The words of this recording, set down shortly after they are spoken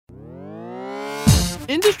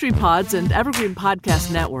Industry Pods and Evergreen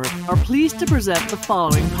Podcast Network are pleased to present the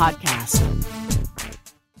following podcast.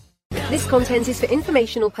 This content is for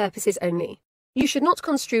informational purposes only. You should not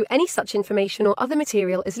construe any such information or other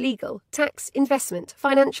material as legal, tax, investment,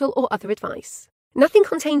 financial, or other advice. Nothing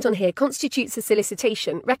contained on here constitutes a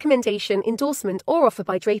solicitation, recommendation, endorsement, or offer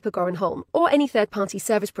by Draper Goren Holm or any third-party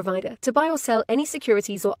service provider to buy or sell any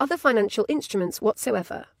securities or other financial instruments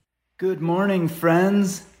whatsoever. Good morning,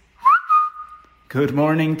 friends. Good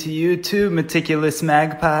morning to you too, meticulous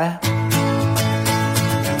magpie.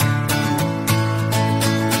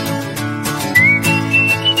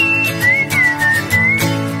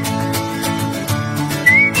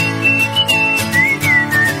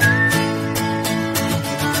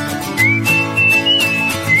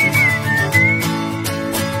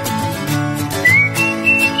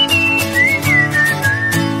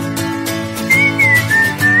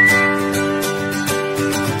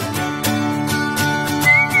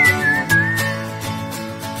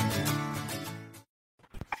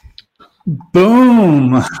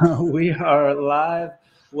 Boom! We are live.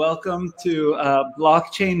 Welcome to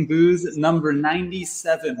Blockchain Booze number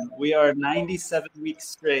 97. We are 97 weeks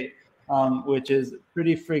straight, which is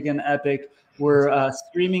pretty freaking epic. We're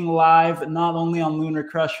streaming live not only on Lunar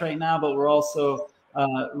Crush right now, but we're also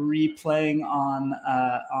replaying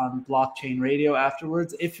on Blockchain Radio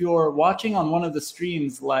afterwards. If you're watching on one of the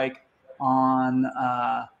streams, like on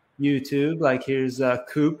YouTube, like here's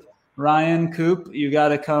Coop. Ryan Coop, you got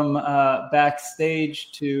to come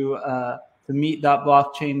backstage to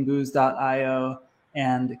meet.blockchainbooze.io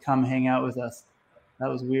and come hang out with us. That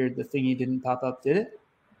was weird. The thingy didn't pop up, did it?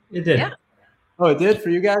 It did. Yeah. Oh, it did for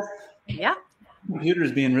you guys? Yeah. The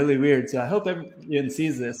computer's being really weird, so I hope everyone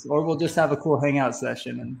sees this, or we'll just have a cool hangout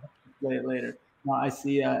session and play it later. No, I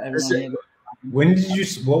see everyone here. When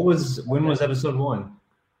was episode 1?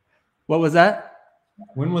 What was that?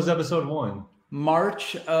 When was episode 1?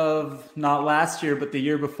 March of not last year, but the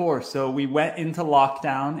year before. So we went into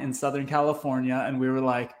lockdown in Southern California and we were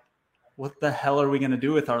like, what the hell are we going to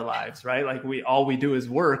do with our lives? Right? Like all we do is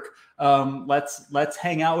work. Let's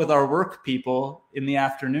hang out with our work people in the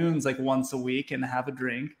afternoons, like once a week and have a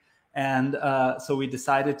drink. And so we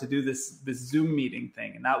decided to do this Zoom meeting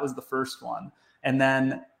thing. And that was the first one. And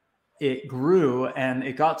then it grew and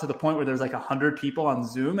it got to the point where there's like 100 people on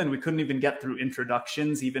Zoom and we couldn't even get through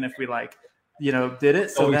introductions, even if we did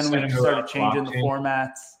it. So then we started changing the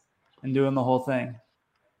formats and doing the whole thing.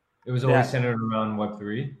 It was always centered around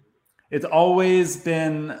Web3. It's always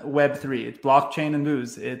been Web3. It's blockchain and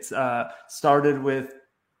booze. It's started with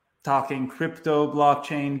talking crypto,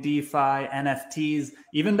 blockchain, DeFi, NFTs.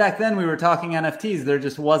 Even back then we were talking NFTs. There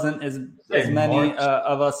just wasn't as many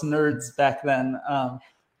of us nerds back then.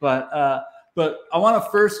 But I want to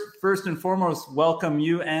first and foremost welcome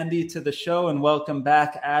you, Andy, to the show, and welcome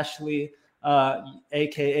back Ashley,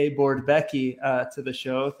 aka Board Becky, to the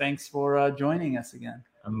show. Thanks for joining us again.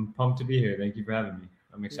 I'm pumped to be here. Thank you for having me.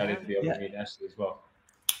 I'm excited to be able to meet Ashley as well.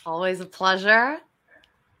 Always a pleasure.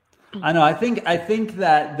 I know. I think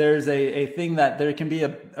that there's a thing that there can be a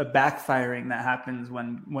backfiring that happens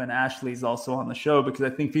when Ashley's also on the show, because I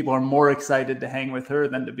think people are more excited to hang with her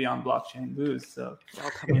than to be on Blockchain Booze. So,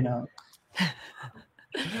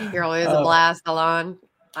 You're always a blast, Alon.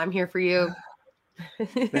 I'm here for you.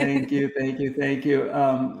 Thank you.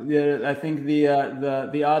 I think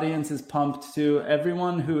the audience is pumped too.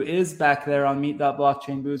 Everyone who is back there on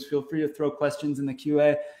Meet.Blockchain Booze, feel free to throw questions in the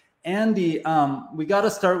QA. Andy, we got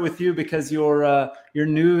to start with you because you're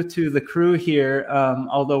new to the crew here.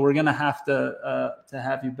 Although we're gonna have to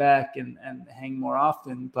have you back and hang more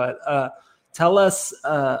often. But tell us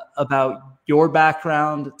about your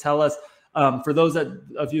background. Tell us. For those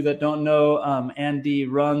of you that don't know, Andy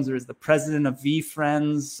runs or is the president of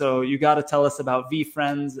VeeFriends. So you got to tell us about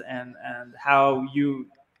VeeFriends and how you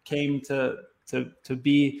came to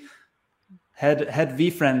be head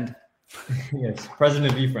VeeFriend. Yes,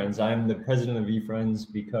 president of VeeFriends. I'm the president of VeeFriends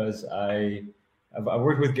because I've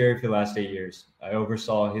worked with Gary for the last 8 years. I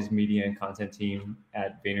oversaw his media and content team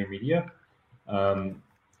at VaynerMedia,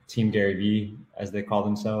 Team Gary V, as they call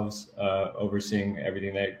themselves, overseeing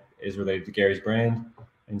everything that is related to Gary's brand.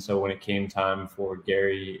 And so when it came time for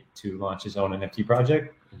Gary to launch his own NFT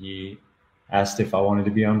project, he asked if I wanted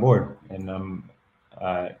to be on board, and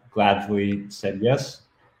gladly said yes.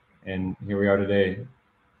 And here we are today,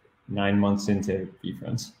 9 months into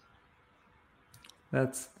VeeFriends.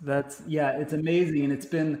 That's it's amazing. And it's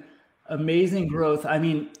been amazing growth. I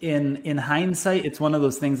mean, in hindsight, it's one of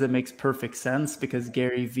those things that makes perfect sense because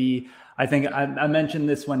Gary V, I think I mentioned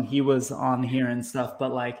this when he was on here and stuff,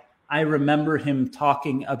 but like, I remember him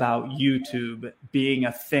talking about YouTube being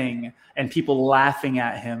a thing and people laughing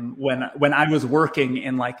at him when I was working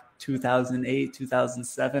in like 2008,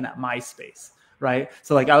 2007 at MySpace, right?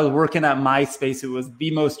 So like I was working at MySpace. It was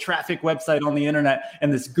the most traffic website on the internet.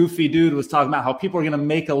 And this goofy dude was talking about how people are going to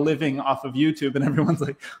make a living off of YouTube. And everyone's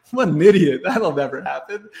like, what an idiot. That'll never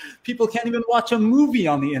happen. People can't even watch a movie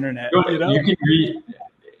on the internet. You know? You can read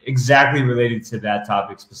exactly related to that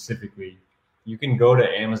topic specifically. You can go to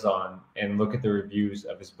Amazon and look at the reviews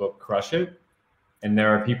of his book, Crush It. And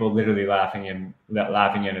there are people literally laughing at him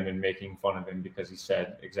and making fun of him because he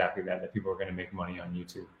said exactly that people are going to make money on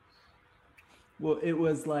YouTube. Well, it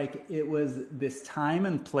was this time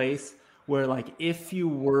and place where like, if you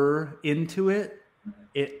were into it,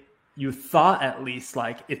 you thought at least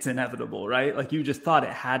like it's inevitable, right? Like you just thought it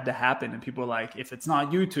had to happen. And people were like, if it's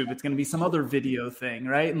not YouTube, it's going to be some other video thing,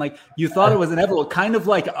 right? And like you thought it was inevitable, kind of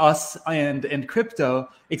like us and crypto,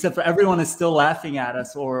 except for everyone is still laughing at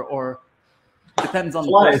us or depends on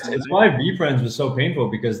the person. It's why VeeFriends was so painful,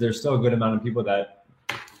 because there's still a good amount of people that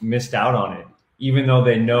missed out on it, even though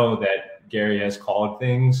they know that Gary has called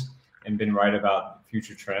things and been right about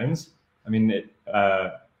future trends. I mean,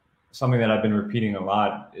 something that I've been repeating a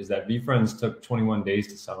lot is that VeeFriends took 21 days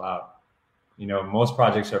to sell out. You know, most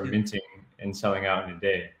projects are minting and selling out in a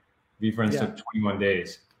day. VeeFriends took 21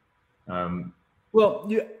 days. Well,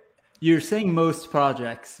 you're saying most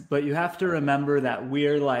projects, but you have to remember that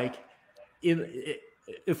we're like,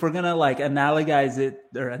 if we're gonna like analogize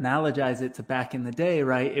it to back in the day,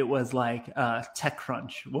 right? It was like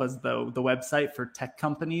TechCrunch was the website for tech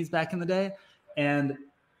companies back in the day, and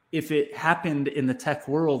if it happened in the tech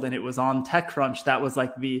world and it was on TechCrunch, that was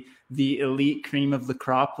like the elite cream of the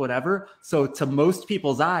crop, whatever. So to most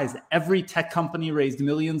people's eyes, every tech company raised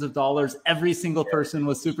millions of dollars. Every single person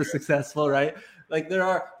was super successful, right? Like there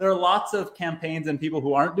are lots of campaigns and people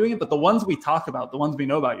who aren't doing it, but the ones we talk about, the ones we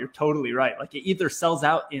know about, you're totally right. Like it either sells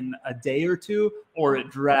out in a day or two, or it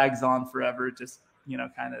drags on forever. It just,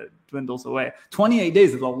 kind of dwindles away. 28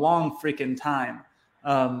 days is a long freaking time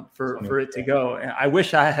for it to go. And I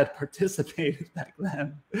wish I had participated back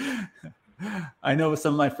then. I know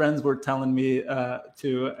some of my friends were telling me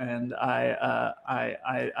to, and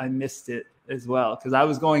I missed it as well, because I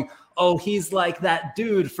was going, oh, he's like that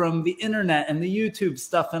dude from the internet and the YouTube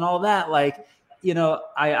stuff and all that. Like,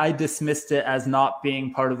 I dismissed it as not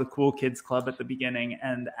being part of the cool kids club at the beginning.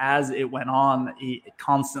 And as it went on,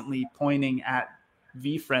 constantly pointing at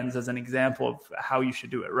VeeFriends as an example of how you should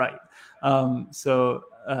do it right. So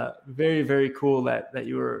very, very cool that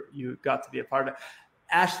you got to be a part of it.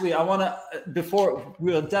 Ashley, I want to,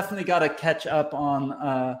 we'll definitely got to catch up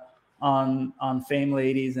on Fame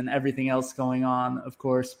Ladies and everything else going on, of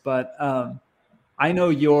course. But I know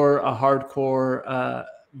you're a hardcore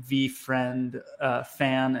VeeFriend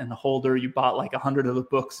fan and holder. You bought like 100 of the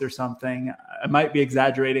books or something. I might be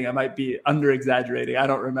exaggerating. I might be under exaggerating. I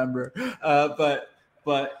don't remember.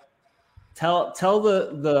 But tell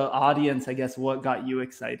the audience, I guess, what got you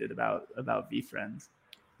excited about VeeFriends.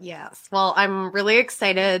 Yes. Well, I'm really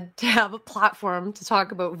excited to have a platform to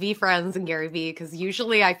talk about VeeFriends and Gary Vee, because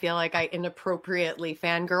usually I feel like I inappropriately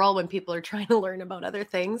fangirl when people are trying to learn about other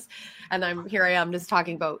things. And I am just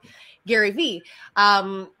talking about Gary Vee.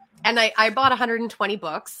 And I bought 120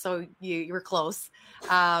 books, so you were close.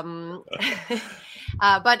 But I'm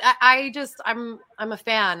a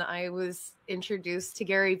fan. I was introduced to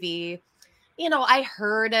Gary Vee. I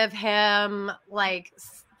heard of him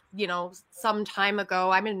some time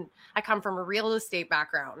ago. I come from a real estate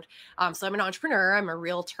background. So I'm an entrepreneur. I'm a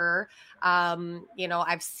realtor.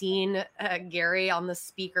 I've seen Gary on the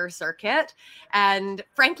speaker circuit. And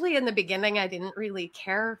frankly, in the beginning, I didn't really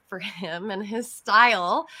care for him and his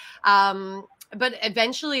style. But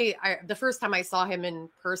eventually, the first time I saw him in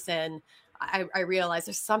person, I realized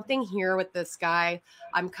there's something here with this guy.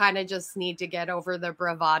 I'm kind of just need to get over the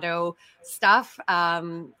bravado stuff.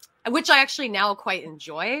 Which I actually now quite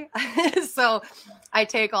enjoy. So I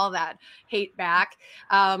take all that hate back.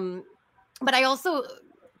 But I also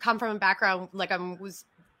come from a background, like I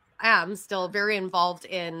am still very involved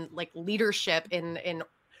in like leadership in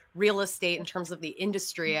real estate in terms of the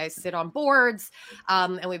industry. I sit on boards,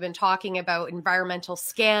 and we've been talking about environmental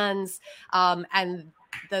scans, and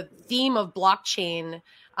the theme of blockchain,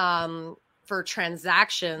 for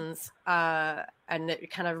transactions, and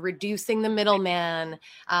kind of reducing the middleman,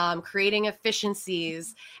 creating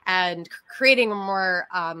efficiencies, and creating a more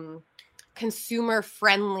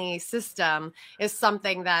consumer-friendly system is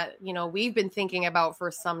something that we've been thinking about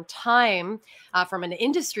for some time from an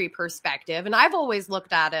industry perspective. And I've always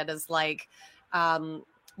looked at it as like,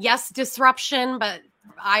 yes, disruption, but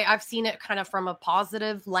I've seen it kind of from a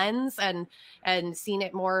positive lens and seen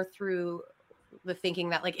it more through the thinking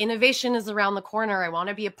that like innovation is around the corner. I want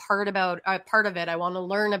to be a part of it. I want to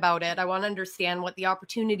learn about it. I want to understand what the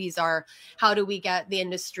opportunities are. How do we get the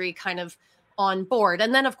industry kind of on board?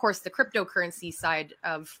 And then of course the cryptocurrency side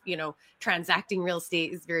of, you know, transacting real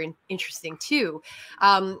estate is very interesting too.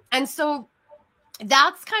 And so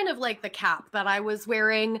that's kind of like the cap that I was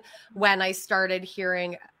wearing when I started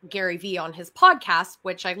hearing Gary Vee on his podcast,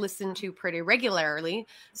 which I listen to pretty regularly,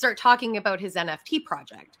 start talking about his NFT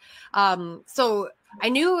project. So I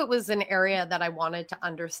knew it was an area that I wanted to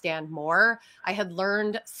understand more. I had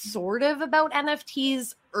learned sort of about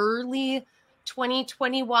NFTs early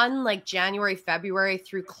 2021, like January, February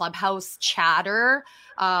through Clubhouse chatter.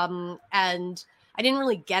 And I didn't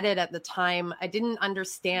really get it at the time. I didn't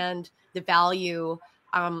understand the value.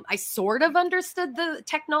 I sort of understood the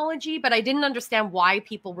technology, but I didn't understand why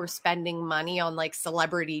people were spending money on like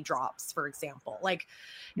celebrity drops, for example. Like,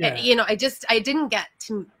 you know, it didn't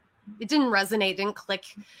resonate, didn't click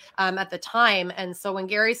at the time. And so when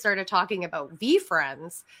Gary started talking about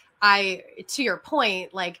VeeFriends, to your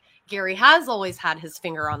point, like Gary has always had his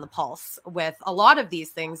finger on the pulse with a lot of these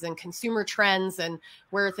things and consumer trends and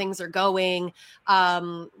where things are going.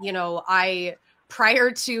 You know,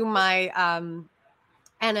 prior to my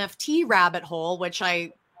NFT rabbit hole, which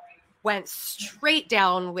I went straight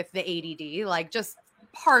down with the ADD, like just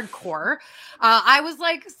hardcore. I was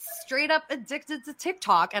like straight up addicted to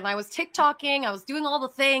TikTok, and I was TikToking. I was doing all the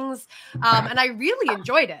things, and I really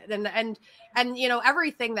enjoyed it. And you know,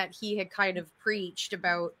 everything that he had kind of preached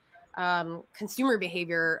about consumer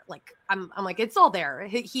behavior, like I'm like, it's all there.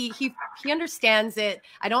 He understands it.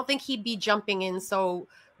 I don't think he'd be jumping in so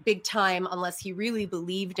big time unless he really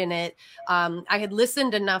believed in it. I had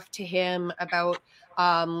listened enough to him about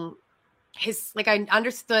I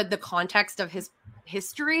understood the context of his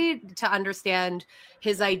history to understand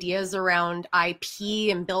his ideas around IP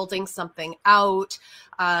and building something out,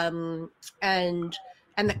 and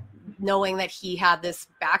knowing that he had this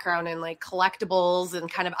background in like collectibles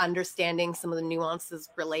and kind of understanding some of the nuances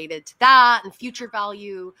related to that and future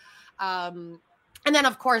value. And then,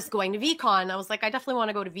 of course, going to VeeCon, I was like, I definitely want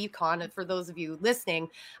to go to VeeCon. And for those of you listening,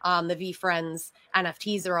 the VeeFriends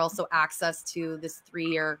NFTs are also access to this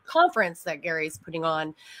 3-year conference that Gary's putting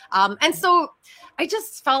on. And so I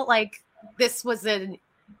just felt like this was a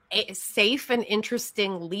safe and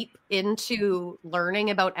interesting leap into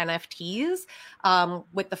learning about NFTs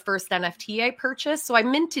with the first NFT I purchased. So I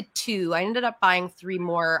minted 2. I ended up buying 3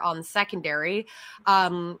 more on secondary.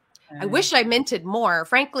 I wish I minted more.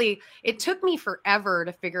 Frankly, it took me forever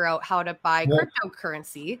to figure out how to buy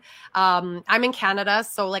cryptocurrency. I'm in Canada,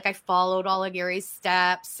 so like I followed all of Gary's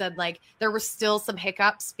steps, and like there were still some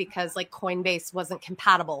hiccups because like Coinbase wasn't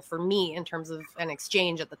compatible for me in terms of an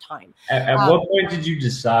exchange at the time. At what point did you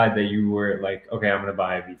decide that you were like, okay, I'm going to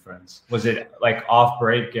buy VeeFriends? Was it like off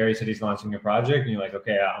break? Gary said he's launching a project, and you're like,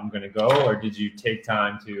 okay, I'm going to go, or did you take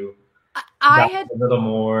time to a little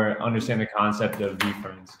more understand the concept of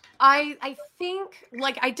VeeFriends? I think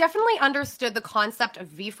like I definitely understood the concept of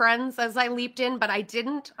VeeFriends as I leaped in, but I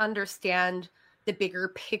didn't understand the bigger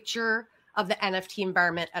picture of the NFT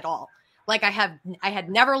environment at all. Like I had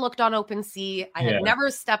never looked on OpenSea. I had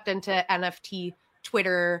never stepped into NFT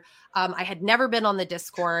Twitter. I had never been on the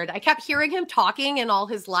Discord. I kept hearing him talking in all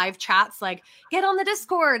his live chats, like, get on the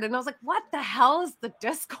Discord. And I was like, what the hell is the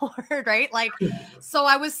Discord? Right? Like, so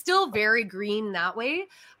I was still very green that way.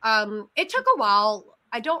 It took a while.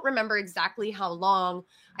 I don't remember exactly how long.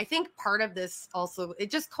 I think part of this also,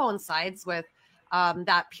 it just coincides with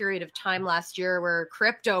that period of time last year where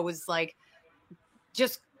crypto was like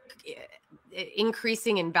just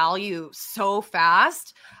increasing in value so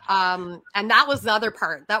fast. And that was the other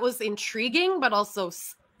part that was intriguing, but also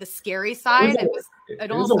the scary side.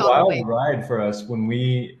 It was a wild ride for us when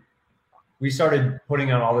we started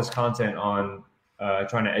putting out all this content on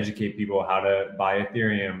trying to educate people how to buy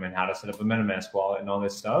Ethereum and how to set up a MetaMask wallet and all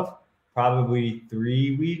this stuff, probably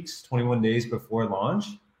 3 weeks, 21 days before launch.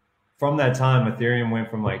 From that time, Ethereum went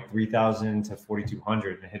from like 3,000 to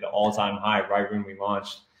 4,200 and hit an all-time high right when we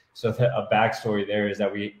launched. So a backstory there is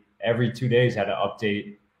that we every 2 days had to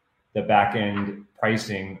update the back-end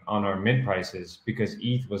pricing on our mint prices because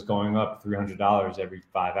ETH was going up $300 every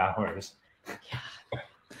 5 hours. Yeah.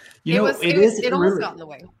 It almost got in the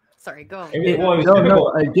way. Sorry, go.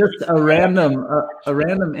 Just a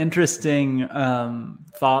random interesting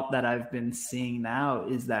thought that I've been seeing now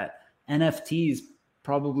is that NFTs,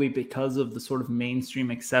 probably because of the sort of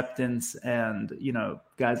mainstream acceptance and, you know,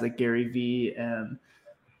 guys like Gary Vee and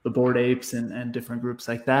the Bored Apes and different groups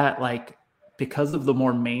like that, like because of the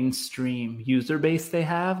more mainstream user base they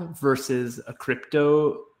have versus a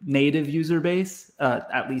crypto native user base,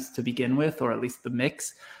 at least to begin with, or at least the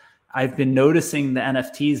mix, I've been noticing the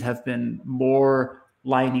NFTs have been more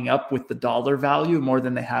lining up with the dollar value more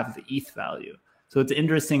than they have the ETH value. So it's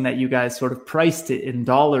interesting that you guys sort of priced it in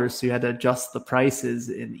dollars, so you had to adjust the prices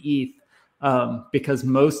in ETH, because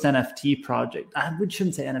most NFT projects, I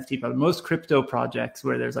shouldn't say NFT, but most crypto projects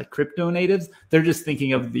where there's like crypto natives, they're just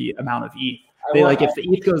thinking of the amount of ETH. They like, if the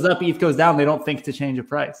ETH goes up, ETH goes down, they don't think to change a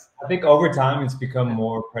price. I think over time it's become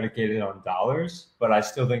more predicated on dollars, but I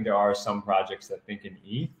still think there are some projects that think in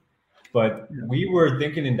ETH. But we were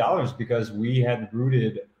thinking in dollars because we had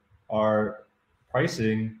rooted our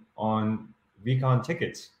pricing on VCon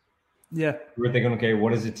tickets. Yeah. We were thinking, okay,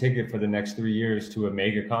 what is a ticket for the next 3 years to a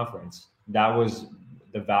mega conference? That was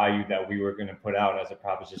the value that we were going to put out as a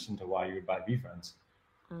proposition to why you would buy VeeFriends.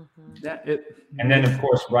 Mm-hmm. Yeah, and then, of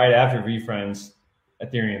course, right after VeeFriends,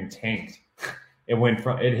 Ethereum tanked.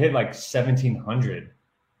 It hit like 1,700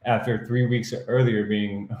 after 3 weeks earlier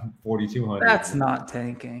being 4,200. That's not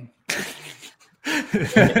tanking.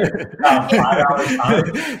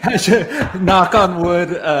 Knock on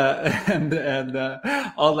wood and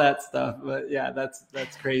all that stuff. But yeah, that's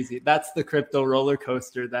crazy. That's the crypto roller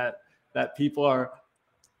coaster that people are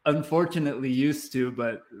unfortunately used to,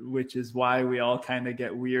 but which is why we all kind of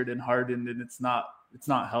get weird and hardened, and it's not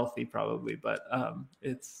healthy probably, but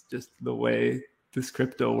it's just the way this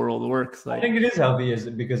crypto world works. Like, I think it is healthy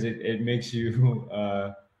because it makes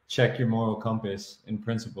you check your moral compass and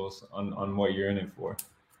principles on what you're in it for.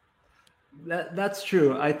 That's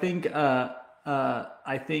true. I think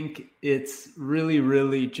it's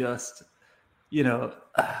really just,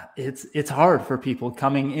 it's hard for people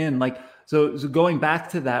coming in. Like, so going back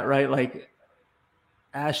to that, right? Like,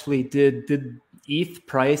 Ashley, did ETH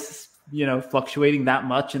price, fluctuating that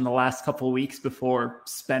much in the last couple of weeks before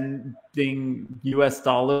spending US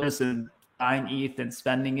dollars and buying ETH and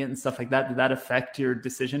spending it and stuff like that, did that affect your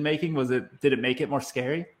decision making? Did it make it more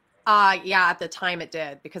scary? Yeah, at the time it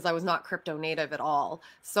did, because I was not crypto native at all.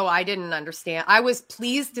 So I didn't understand. I was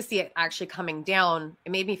pleased to see it actually coming down.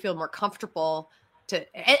 It made me feel more comfortable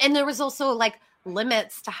and there was also like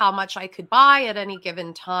limits to how much I could buy at any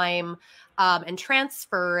given time, and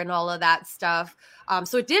transfer and all of that stuff.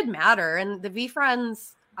 So it did matter. And the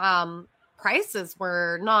VeeFriends prices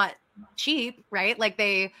were not cheap, right? Like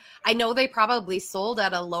I know they probably sold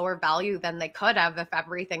at a lower value than they could have if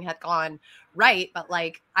everything had gone right. But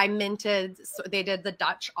like, I minted, so they did the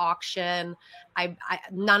Dutch auction. I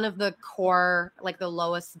none of the core, like the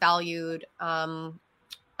lowest valued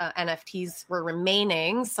NFTs were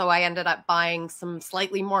remaining. So I ended up buying some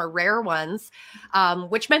slightly more rare ones,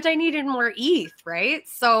 which meant I needed more ETH, right?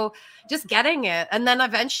 So just getting it. And then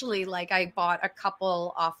eventually, like, I bought a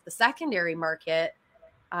couple off the secondary market,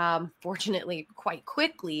 fortunately quite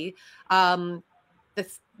quickly. The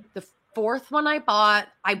fourth one I bought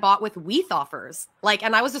with WETH offers. Like,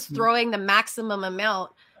 and I was just throwing the maximum amount.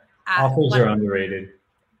 Offers are underrated.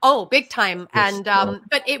 Oh, big time. Yes, And,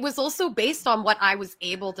 but it was also based on what I was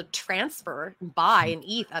able to transfer and buy in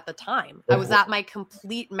ETH at the time. I was at my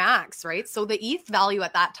complete max, right? So the ETH value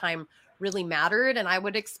at that time really mattered. And I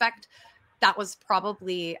would expect that was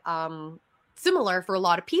probably similar for a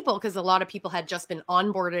lot of people, because a lot of people had just been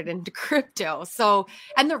onboarded into crypto. So,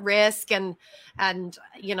 and the risk and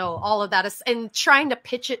all of that is, and trying to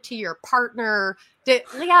pitch it to your partner that,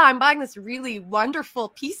 yeah, I'm buying this really wonderful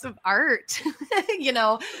piece of art,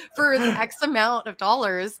 for X amount of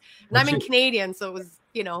dollars. And I'm in Canadian, so it was,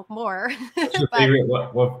 more. What's your favorite,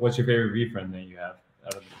 what's your favorite VeeFriend that you have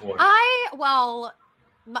out of the four?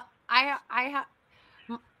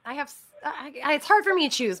 It's hard for me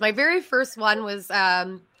to choose. My very first one was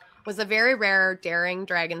a very rare daring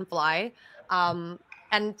dragonfly. And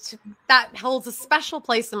that holds a special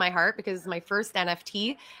place in my heart because it's my first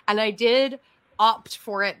NFT. And I did opt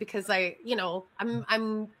for it because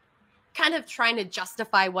I'm kind of trying to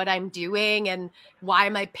justify what I'm doing and why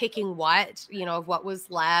am I picking what, of what was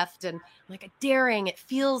left. And like, a daring, it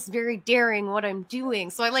feels very daring what I'm doing.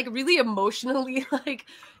 So I really emotionally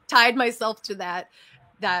tied myself to that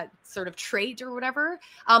sort of trait or whatever.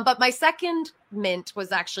 But my second mint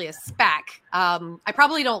was actually a spec. I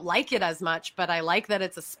probably don't like it as much, but I like that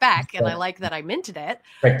it's a spec and I like that I minted it.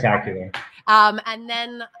 Spectacular. And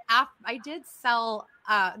then I did sell,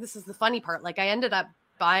 this is the funny part. I ended up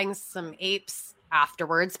buying some apes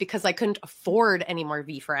afterwards because I couldn't afford any more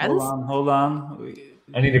VeeFriends. Hold on.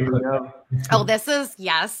 I need to click up. Oh, this is,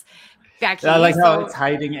 yes. Becky, I like how it's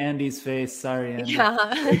hiding Andy's face. Sorry, Andy.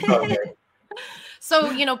 Yeah.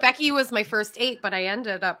 So, Becky was my first ape, but I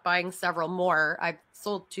ended up buying several more. I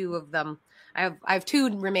sold 2 of them I have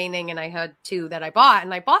 2 remaining, and I had 2 that I bought,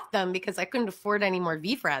 and I bought them because I couldn't afford any more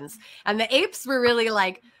VeeFriends. And the apes were really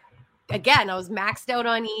like, again, I was maxed out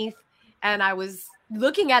on ETH, and I was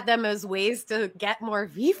looking at them as ways to get more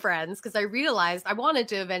VeeFriends because I realized I wanted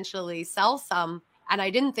to eventually sell some, and I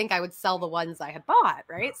didn't think I would sell the ones I had bought,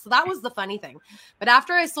 right? So that was the funny thing. But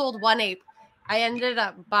after I sold one ape, I ended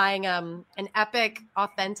up buying an epic,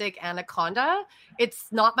 authentic anaconda. It's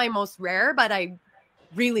not my most rare, but I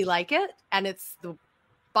really like it, and it's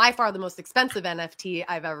by far the most expensive NFT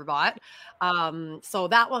I've ever bought. So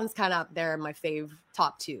that one's kind of up there in my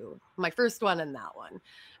top 2, my first one and that one.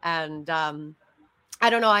 And I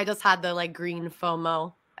don't know, I just had the like green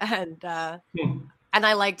FOMO, and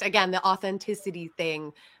I liked, again, the authenticity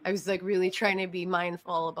thing. I was like really trying to be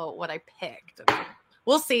mindful about what I picked.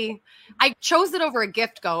 We'll see. I chose it over a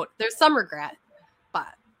gift goat. There's some regret, but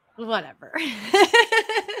whatever.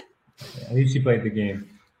 At least you played the game.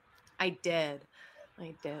 I did.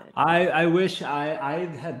 I wish I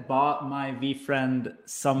had bought my VeeFriend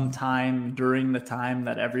sometime during the time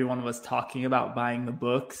that everyone was talking about buying the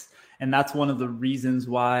books. And that's one of the reasons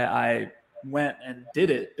why I went and did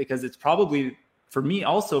it, because it's probably, for me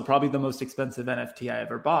also, probably the most expensive NFT I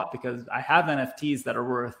ever bought, because I have NFTs that are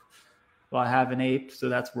worth, well, I have an ape, so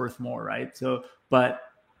that's worth more, right? So, but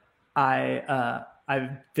I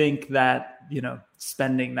think that,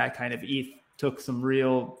 spending that kind of ETH took some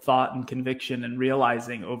real thought and conviction, and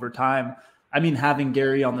realizing over time, I mean, having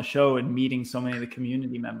Gary on the show and meeting so many of the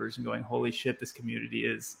community members and going, holy shit, this community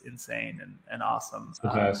is insane and awesome. It's the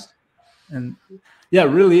best. And yeah, it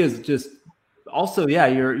really is. Just also, yeah,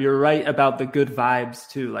 you're right about the good vibes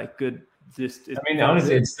too. Like good, just. I mean,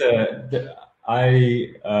 honestly, it's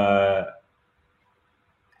I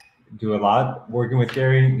do a lot working with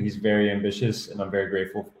Gary. He's very ambitious, and I'm very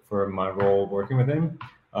grateful for my role working with him.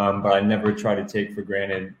 But I never try to take for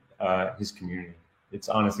granted his community. It's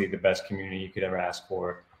honestly the best community you could ever ask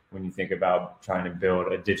for when you think about trying to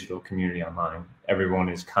build a digital community online. Everyone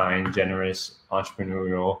is kind, generous,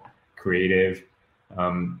 entrepreneurial, creative,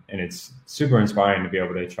 and it's super inspiring to be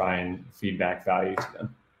able to try and feed back value to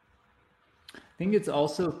them. I think it's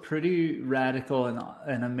also pretty radical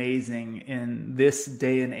and amazing in this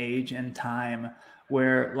day and age and time,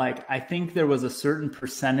 where like I think there was a certain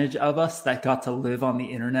percentage of us that got to live on the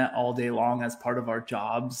internet all day long as part of our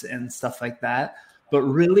jobs and stuff like that. But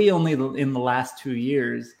really only in the last 2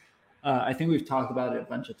 years, I think we've talked about it a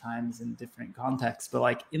bunch of times in different contexts, but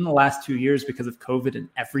like in the last 2 years, because of COVID and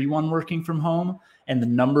everyone working from home and the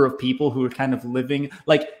number of people who are kind of living,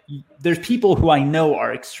 like there's people who I know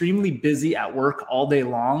are extremely busy at work all day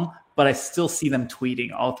long, but I still see them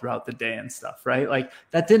tweeting all throughout the day and stuff, right? Like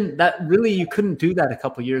you couldn't do that a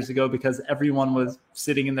couple of years ago because everyone was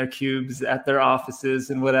sitting in their cubes at their offices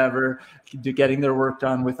and whatever, getting their work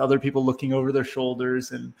done with other people looking over their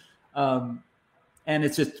shoulders. And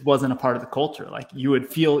it just wasn't a part of the culture. Like you would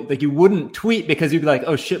feel like you wouldn't tweet because you'd be like,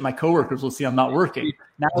 oh shit, my coworkers will see I'm not working.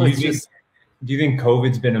 Now do you think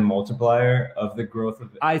COVID's been a multiplier of the growth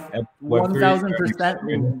of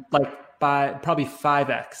 1,000%, like by probably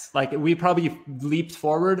 5x. Like we probably leaped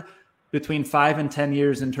forward between 5 and 10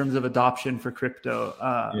 years in terms of adoption for crypto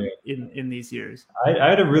in these years. I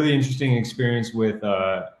had a really interesting experience with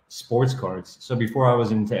sports cards. So before I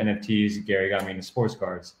was into NFTs, Gary got me into sports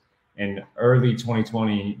cards. In early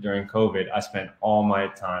 2020, during COVID, I spent all my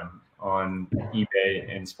time on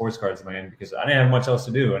eBay and sports cards land because I didn't have much else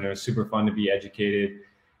to do. And it was super fun to be educated,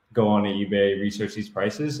 go on to eBay, research these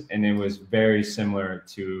prices. And it was very similar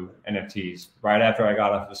to NFTs. Right after I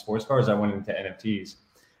got off the sports cards, I went into NFTs.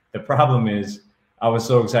 The problem is I was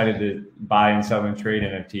so excited to buy and sell and trade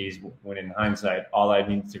NFTs when in hindsight, all I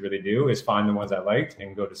needed to really do is find the ones I liked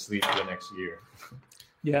and go to sleep for the next year.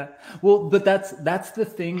 Yeah. Well, but that's the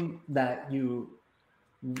thing that you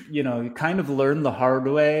kind of learn the hard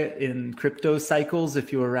way in crypto cycles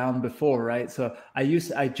if you were around before, right? So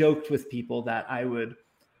I joked with people that I would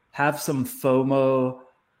have some FOMO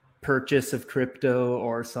purchase of crypto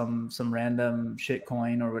or some random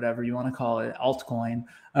shitcoin or whatever you want to call it, altcoin,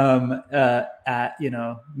 at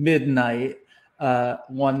midnight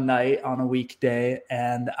one night on a weekday,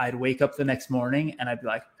 and I'd wake up the next morning and I'd be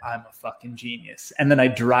like, I'm a fucking genius. And then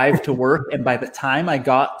I'd drive to work, and by the time I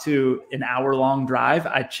got to an hour-long drive,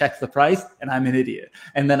 I'd check the price and I'm an idiot.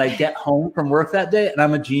 And then I'd get home from work that day and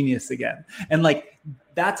I'm a genius again. And like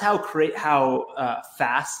that's how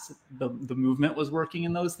fast the movement was working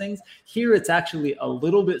in those things. Here it's actually a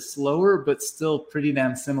little bit slower, but still pretty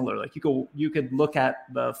damn similar. Like you could look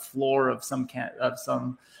at the floor of some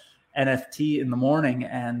NFT in the morning,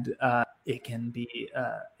 and it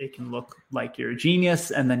can look like you're a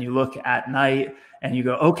genius. And then you look at night and you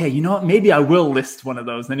go, okay, you know what, maybe I will list one of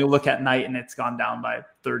those. Then you look at night and it's gone down by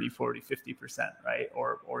 30, 40, 50%, right?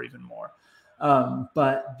 Or even more.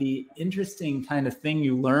 But the interesting kind of thing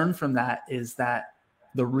you learn from that is that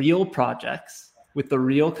the real projects with the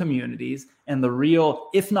real communities and the real,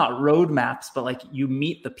 if not roadmaps, but like you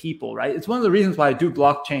meet the people, right? It's one of the reasons why I do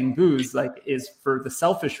blockchain booze, like, is for the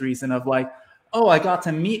selfish reason of like, oh, I got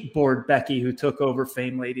to meet Bored Becky, who took over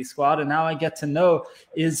Fame Lady Squad. And now I get to know,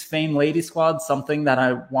 is Fame Lady Squad something that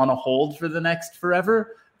I want to hold for the next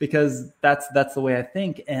forever? Because that's the way I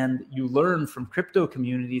think. And you learn from crypto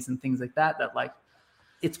communities and things like that, that like,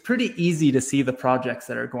 it's pretty easy to see the projects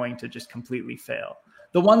that are going to just completely fail.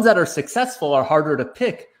 The ones that are successful are harder to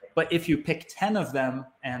pick, but if you pick 10 of them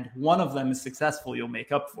and one of them is successful, you'll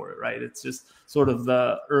make up for it, right? It's just sort of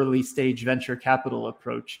the early stage venture capital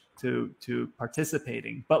approach to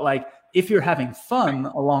participating. But like, if you're having fun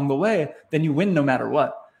along the way, then you win no matter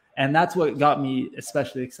what. And that's what got me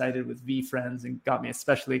especially excited with VeeFriends and got me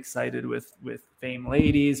especially excited with Fame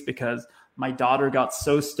Ladies, because my daughter got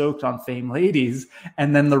so stoked on Fame Ladies,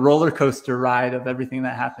 and then the roller coaster ride of everything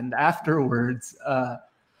that happened afterwards,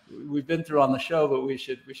 we've been through on the show, but we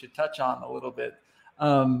should touch on a little bit,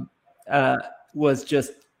 was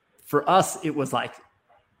just, for us, it was like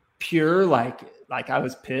pure, like I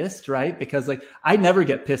was pissed, right? Because like, I never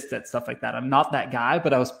get pissed at stuff like that. I'm not that guy,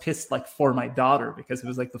 but I was pissed like for my daughter, because it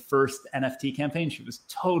was like the first NFT campaign she was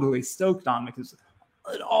totally stoked on, because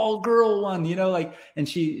an all girl one, you know, like,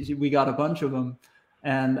 and we got a bunch of them.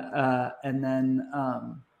 And then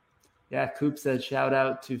Coop said, shout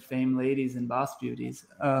out to Fame Ladies and Boss Beauties.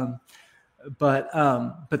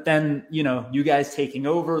 But then, you know, you guys taking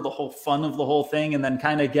over the whole fun of the whole thing, and then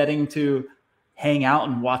kind of getting to hang out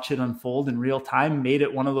and watch it unfold in real time made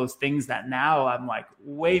it one of those things that now I'm like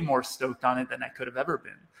way more stoked on it than I could have ever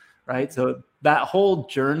been. Right. So that whole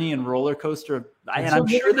journey and roller coaster, and I'm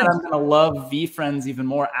sure that I'm going to love VeeFriends even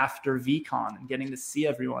more after VeeCon and getting to see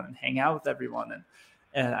everyone and hang out with everyone.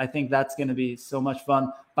 And I think that's going to be so much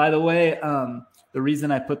fun. By the way, the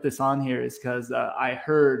reason I put this on here is because I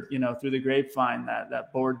heard, you know, through the grapevine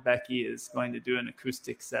that Bored Becky is going to do an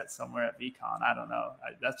acoustic set somewhere at VeeCon. I don't know.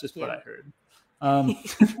 That's just what I heard.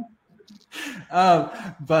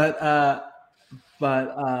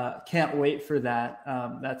 But can't wait for that.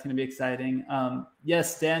 That's going to be exciting.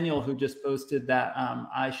 Yes, Daniel, who just posted that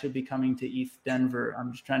I should be coming to ETH Denver.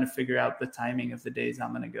 I'm just trying to figure out the timing of the days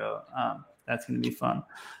I'm going to go. That's going to be fun.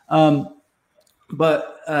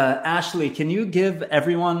 But Ashley, can you give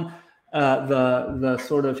everyone the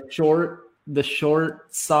sort of short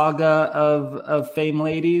saga of Fame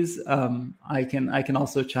Ladies? I can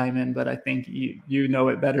also chime in, but I think you know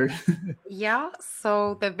it better. Yeah.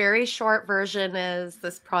 So the very short version is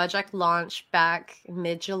this project launched back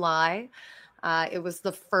mid-July. It was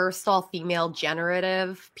the first all-female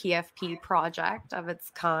generative PFP project of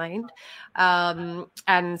its kind.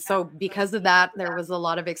 And so because of that, there was a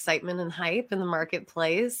lot of excitement and hype in the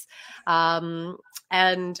marketplace. And,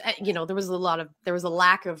 you know, there was a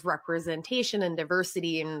lack of representation and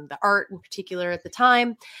diversity in the art in particular at the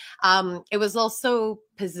time. It was also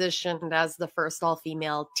positioned as the first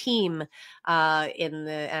all-female team in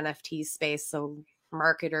the NFT space. So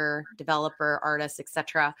marketer, developer, artist,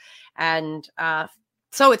 etc. And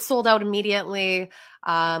so it sold out immediately.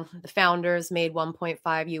 The founders made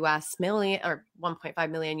 1.5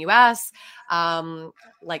 million US,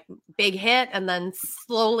 like big hit, and then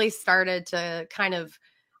slowly started to kind of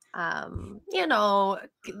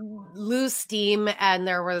lose steam. And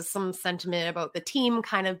there was some sentiment about the team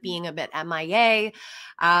kind of being a bit MIA.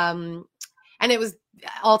 And it was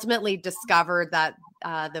ultimately discovered that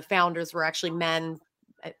the founders were actually men,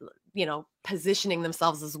 you know, positioning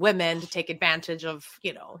themselves as women to take advantage of,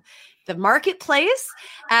 you know, the marketplace.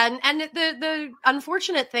 And the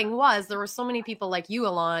unfortunate thing was there were so many people like you,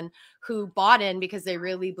 Alon, who bought in because they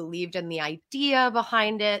really believed in the idea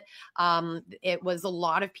behind it. It was a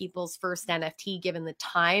lot of people's first NFT given the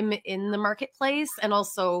time in the marketplace, and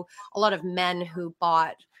also a lot of men who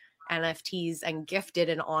bought NFTs and gifted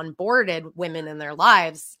and onboarded women in their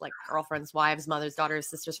lives, like girlfriends, wives, mothers, daughters,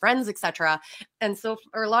 sisters, friends, etc. And so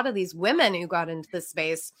for a lot of these women who got into this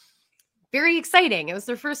space, very exciting. It was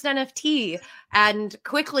their first NFT, and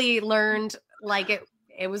quickly learned like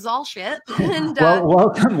it was all shit. And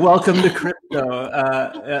welcome to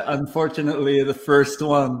crypto. Unfortunately, the first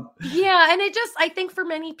one. Yeah, and it just, I think for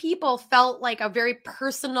many people felt like a very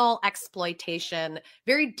personal exploitation,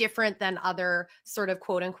 very different than other sort of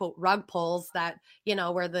quote unquote rug pulls that, you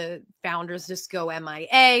know, where the founders just go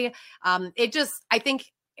MIA. I think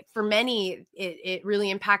for many, it really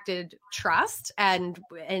impacted trust and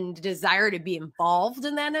desire to be involved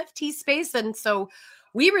in the NFT space. And so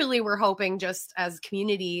we really were hoping, just as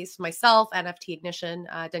communities, myself, NFT Ignition,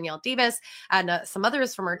 Danielle Davis, and some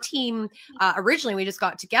others from our team, originally we just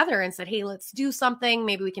got together and said, hey, let's do something.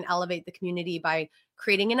 Maybe we can elevate the community by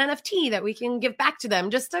creating an NFT that we can give back to them,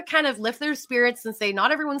 just to kind of lift their spirits and say,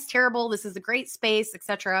 not everyone's terrible. This is a great space,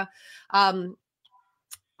 etc. I'm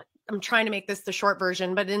trying to make this the short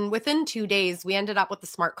version, but within 2 days, we ended up with the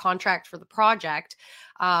smart contract for the project.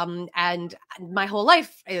 And my whole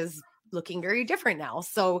life is looking very different now.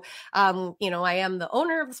 So, I am the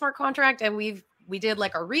owner of the smart contract, and we did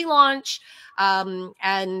like a relaunch,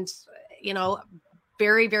 and,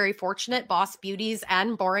 very, very fortunate. Boss Beauties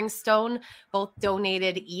and Boring Stone both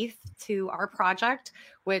donated ETH to our project,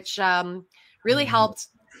 which really helped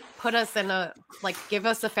put us in give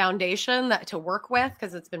us a foundation to work with,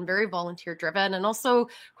 because it's been very volunteer driven, and also,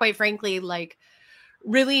 quite frankly,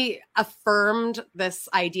 really affirmed this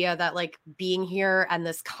idea that being here and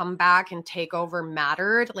this comeback and takeover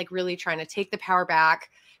mattered, really trying to take the power back,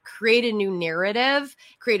 create a new narrative,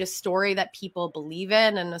 create a story that people believe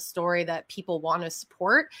in and a story that people want to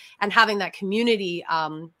support, and having that community,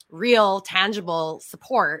 real, tangible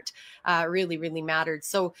support really, really mattered.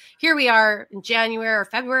 So here we are in January or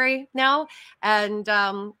February now, and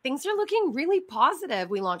things are looking really positive.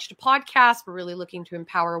 We launched a podcast. We're really looking to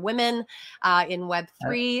empower women in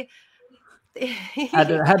Web3. had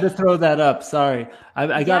to throw that up. Sorry,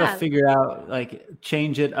 I got to figure out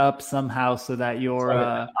change it up somehow so that your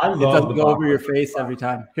it doesn't go over your face every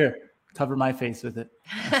time. Here, cover my face with it.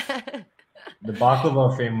 The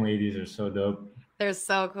Baklava Fame ladies are so dope. They're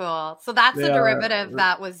so cool. So that's a derivative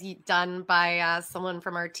that was done by someone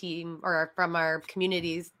from our team or from our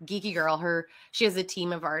communities. Geeky Girl, she has a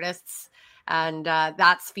team of artists, and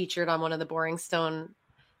that's featured on one of the Boring Stone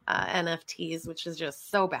NFTs, which is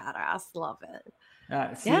just so badass. Love it.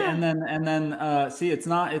 And then see, it's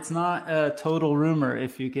not a total rumor.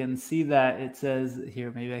 If you can see that, it says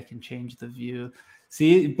here, maybe I can change the view.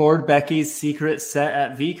 See, Bored Becky's secret set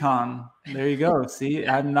at VCon. There you go. See,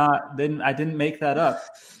 I didn't make that up.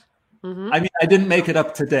 Mm-hmm. I mean, I didn't make it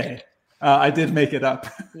up today. I did make it up.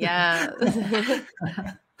 Yeah.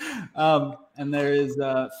 And there is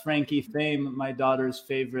Frankie Fame, my daughter's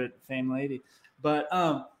favorite Fame lady. But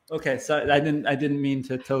okay, so I didn't mean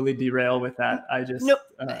to totally derail with that. I just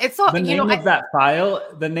it's all the name of that file.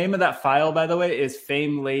 The name of that file, by the way, is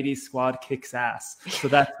Fame Lady Squad Kicks Ass. So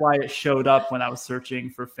that's why it showed up when I was searching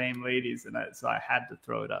for Fame Ladies, and so I had to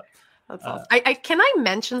throw it up. That's awesome. Can I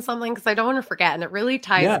mention something, because I don't want to forget, and it really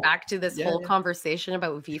ties back to this whole conversation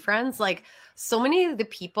about VeeFriends. So many of the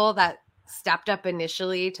people that stepped up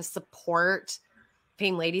initially to support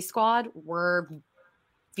Fame Lady Squad were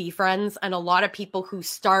VeeFriends, and a lot of people who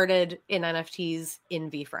started in NFTs in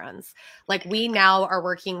VeeFriends. We now are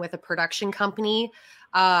working with a production company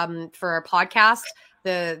for our podcast.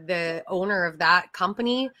 The owner of that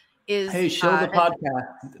company is show the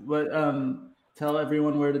podcast. What tell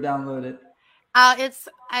everyone where to download it.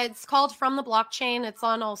 It's called From the Blockchain. It's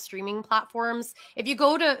on all streaming platforms. If you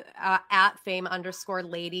go to at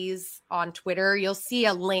 @fame_ladies on Twitter, you'll see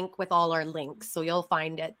a link with all our links. So you'll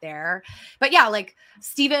find it there. But yeah,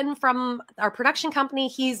 Steven from our production company,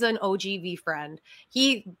 he's an OG VeeFriend.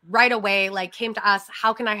 He right away came to us,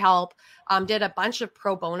 how can I help? Did a bunch of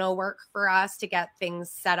pro bono work for us to get things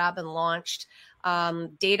set up and launched.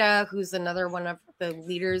 Data, who's another one of the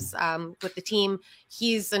leaders with the team,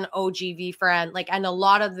 he's an OG VeeFriend, and a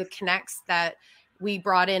lot of the connects that we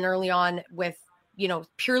brought in early on with,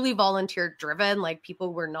 purely volunteer driven,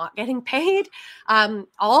 people were not getting paid,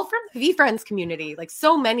 all from the VeeFriends community,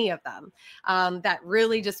 so many of them that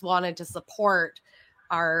really just wanted to support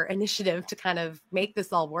our initiative to kind of make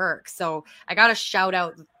this all work. So I got to shout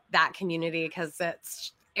out that community, because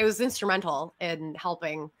it was instrumental in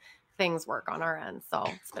helping things work on our end. So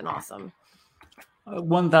it's been awesome.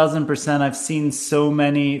 1000%. I've seen so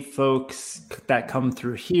many folks that come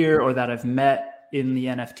through here or that I've met in the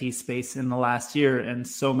NFT space in the last year, and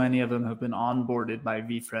so many of them have been onboarded by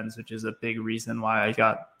VeeFriends, which is a big reason why I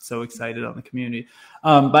got so excited on the community.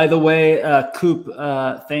 By the way, Coop,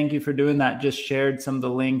 thank you for doing that. Just shared some of the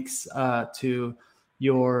links to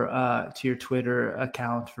your Twitter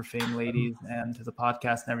account for Fame Ladies and to the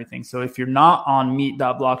podcast and everything. So if you're not on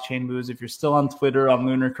Meet.Blockchain Booze, if you're still on Twitter on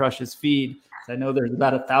Lunar Crush's feed, I know there's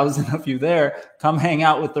about 1,000 of you there, come hang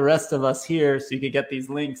out with the rest of us here so you could get these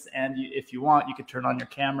links. And if you want, you could turn on your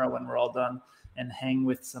camera when we're all done and hang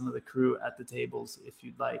with some of the crew at the tables if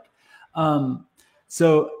you'd like.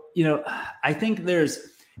 So, I think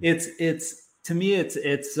it's to me,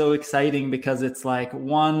 it's so exciting because it's like,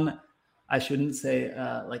 one, I shouldn't say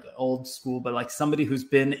like old school, but like somebody who's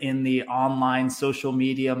been in the online social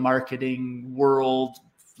media marketing world,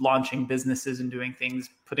 launching businesses and doing things,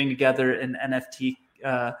 putting together an NFT,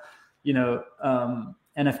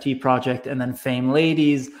 NFT project, and then Fame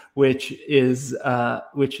Ladies, which is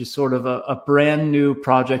sort of a brand new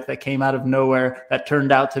project that came out of nowhere that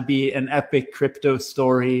turned out to be an epic crypto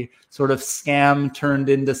story, sort of scam turned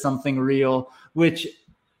into something real. Which,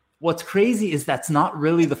 what's crazy is that's not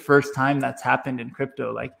really the first time that's happened in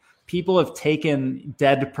crypto. Like, people have taken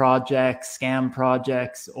dead projects, scam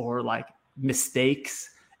projects, or like mistakes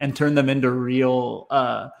and turned them into real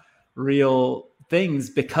things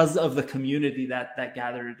because of the community that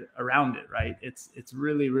gathered around it, right? It's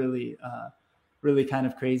really, really, really kind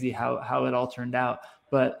of crazy how it all turned out.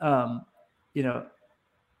 But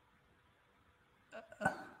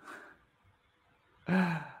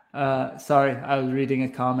sorry, I was reading a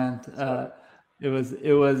comment. It was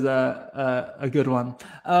a good one.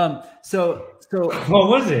 So what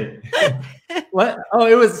was it? What? Oh,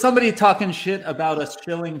 it was somebody talking shit about us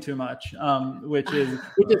chilling too much, which is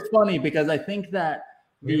funny because I think that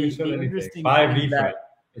the interesting thing that,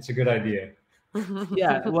 it's a good idea.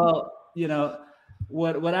 Yeah, well,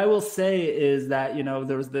 what I will say is that,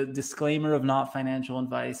 there was the disclaimer of not financial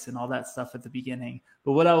advice and all that stuff at the beginning.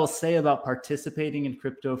 But what I will say about participating in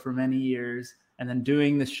crypto for many years and then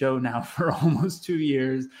doing the show now for almost 2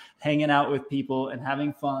 years, hanging out with people and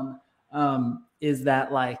having fun, is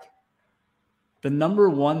that like the number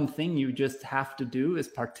one thing you just have to do is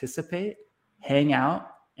participate, hang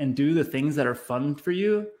out, and do the things that are fun for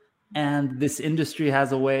you. And this industry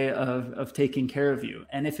has a way of taking care of you.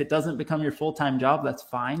 And if it doesn't become your full-time job, that's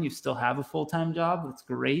fine. You still have a full-time job. That's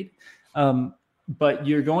great. But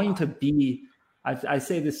you're going to be, I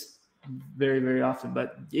say this very, very often,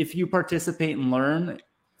 but if you participate and learn,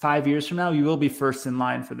 5 years from now, you will be first in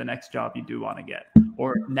line for the next job you do want to get,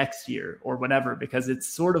 or next year, or whatever, because it's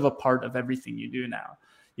sort of a part of everything you do now.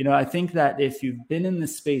 I think that if you've been in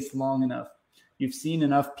this space long enough, you've seen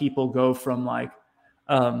enough people go from like,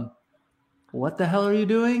 what the hell are you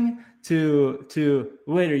doing? To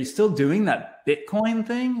wait, are you still doing that Bitcoin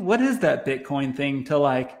thing? What is that Bitcoin thing? To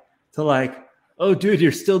like, oh, dude,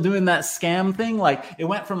 you're still doing that scam thing? Like, it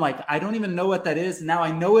went from like, I don't even know what that is. Now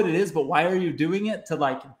I know what it is, but why are you doing it? To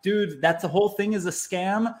like, dude, that's the whole thing is a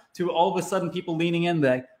scam. To all of a sudden people leaning in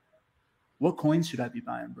like, what coins should I be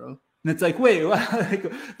buying, bro? And it's like, wait,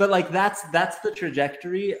 but like, that's the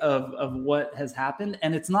trajectory of what has happened.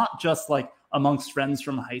 And it's not just like amongst friends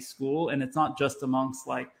from high school. And it's not just amongst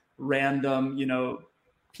like random,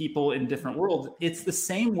 people in different worlds. It's the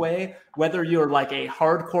same way, whether you're like a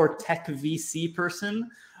hardcore tech VC person,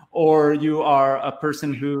 or you are a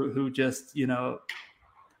person who just,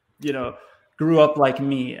 grew up like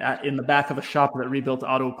me in the back of a shop that rebuilt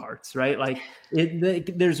auto parts, right? Like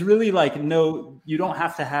there's really like you don't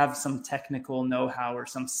have to have some technical know-how or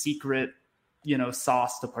some secret,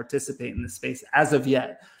 sauce to participate in this space as of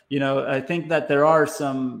yet. I think that there are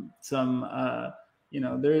some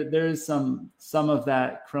there's some of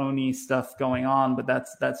that crony stuff going on, but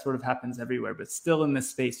that sort of happens everywhere. But still in this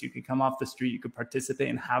space, you could come off the street, you could participate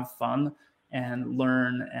and have fun and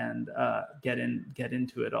learn and get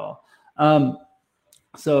into it all.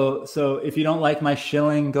 So if you don't like my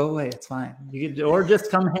shilling, go away. It's fine. You could, or just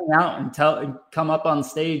come hang out and come up on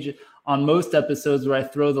stage on most episodes where I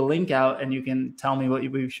throw the link out and you can tell me what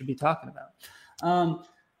we should be talking about.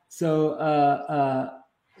 So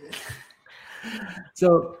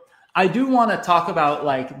I do want to talk about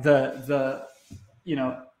like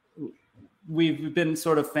we've been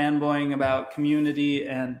sort of fanboying about community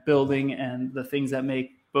and building and the things that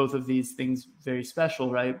make both of these things very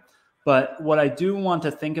special, right? But what I do want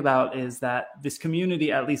to think about is that this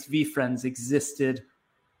community, at least VeeFriends, existed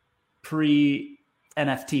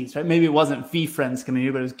pre-NFTs, right? Maybe it wasn't VeeFriends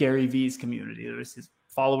community, but it was Gary Vee's community. There was his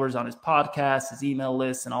followers on his podcast, his email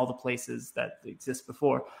list, and all the places that exist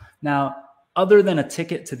before. Now, other than a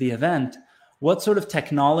ticket to the event, what sort of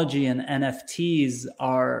technology and NFTs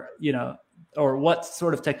are, or what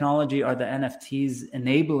sort of technology are the NFTs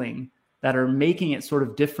enabling that are making it sort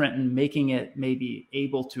of different and making it maybe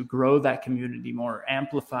able to grow that community more,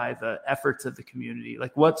 amplify the efforts of the community?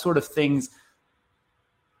 Like what sort of things,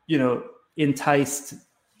 enticed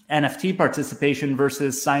NFT participation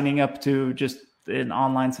versus signing up to just an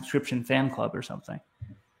online subscription fan club or something?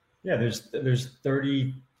 Yeah, there's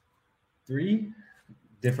 33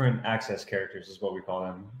 different access characters is what we call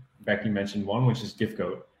them. Becky mentioned one, which is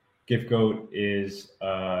GiftGoat. GiftGoat is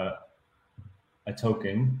a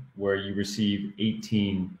token where you receive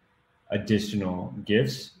 18 additional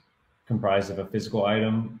gifts comprised of a physical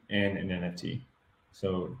item and an NFT.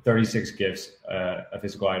 So 36 gifts, a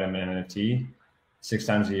physical item and an NFT, 6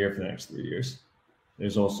 times a year for the next 3 years.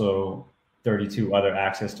 There's also 32 other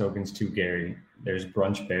access tokens to Gary. There's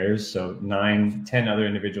brunch bears. So 10 other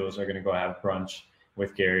individuals are going to go have brunch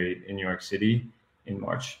with Gary in New York City in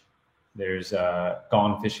March. There's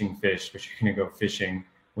Gone Fishing Fish, which you're going to go fishing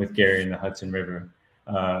with Gary in the Hudson River.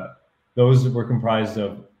 Those were comprised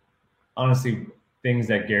of, honestly, things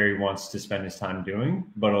that Gary wants to spend his time doing,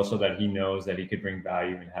 but also that he knows that he could bring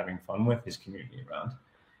value in having fun with his community around.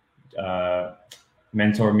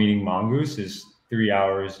 Mentor Meeting Mongoose is 3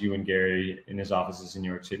 hours, you and Gary in his offices in New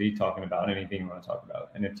York City, talking about anything you want to talk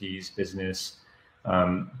about, NFTs, business.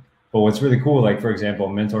 But what's really cool, like, for example,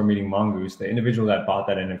 Mentor Meeting Mongoose, the individual that bought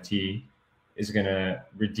that NFT is going to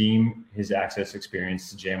redeem his access experience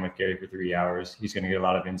to jam with Gary for 3 hours. He's going to get a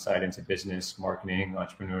lot of insight into business, marketing,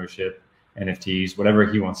 entrepreneurship, NFTs, whatever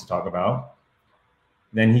he wants to talk about.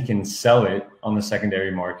 Then he can sell it on the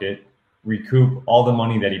secondary market, recoup all the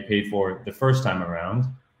money that he paid for the first time around.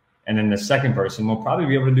 And then the second person will probably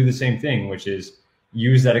be able to do the same thing, which is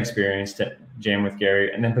use that experience to jam with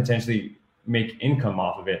Gary and then potentially make income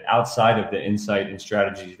off of it outside of the insight and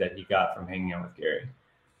strategies that he got from hanging out with Gary.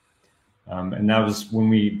 And that was when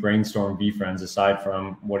we brainstormed VeeFriends. Aside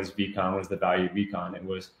from what is VeeCon, what is the value of VeeCon, it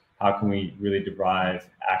was how can we really derive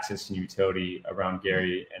access and utility around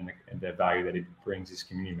Gary and the value that he brings his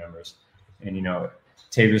community members. And, you know,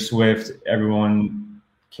 Taylor Swift, everyone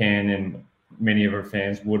can, and many of her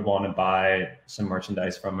fans would want to buy some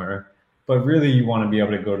merchandise from her. But really, you want to be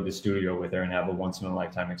able to go to the studio with her and have a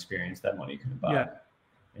once-in-a-lifetime experience that money couldn't buy. Yeah.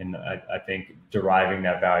 And I think deriving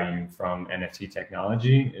that value from NFT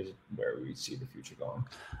technology is where we see the future going.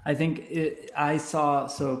 I think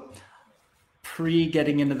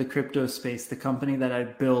pre-getting into the crypto space, the company that I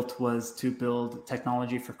built was to build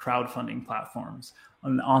technology for crowdfunding platforms,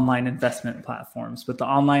 on online investment platforms. But the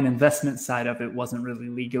online investment side of it wasn't really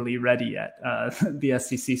legally ready yet. The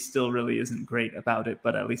SEC still really isn't great about it,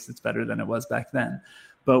 but at least it's better than it was back then.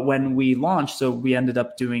 But when we launched, so we ended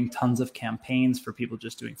up doing tons of campaigns for people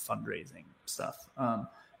just doing fundraising stuff,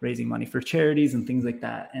 raising money for charities and things like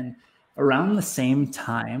that. And around the same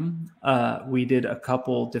time, we did a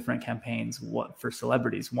couple different campaigns for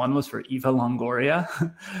celebrities. One was for Eva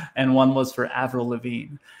Longoria and one was for Avril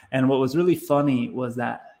Lavigne. And what was really funny was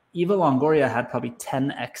that Eva Longoria had probably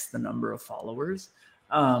 10x the number of followers.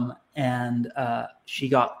 And she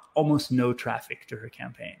got almost no traffic to her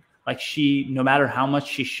campaign. Like no matter how much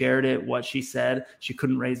she shared it, what she said, she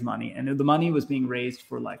couldn't raise money. And the money was being raised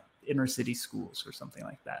for like inner city schools or something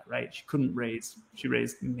like that, right? She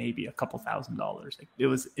raised maybe a couple $1,000s. Like, it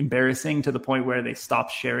was embarrassing to the point where they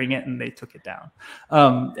stopped sharing it and they took it down.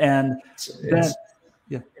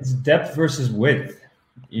 It's depth versus width.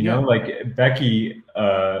 You know, like Becky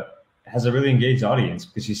has a really engaged audience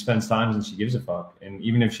because she spends time and she gives a fuck. And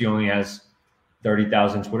even if she only has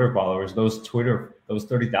 30,000 Twitter followers, those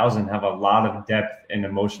 30,000 have a lot of depth and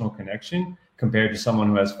emotional connection compared to someone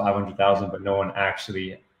who has 500,000, but no one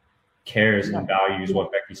actually cares and values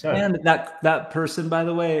what Becky said. And that person, by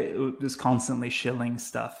the way, is constantly shilling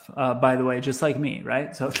stuff, by the way, just like me,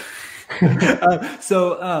 right? So,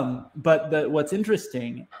 but what's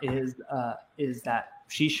interesting is that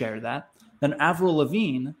she shared that. Then Avril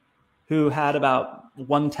Lavigne, who had about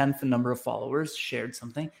 1/10 the number of followers, shared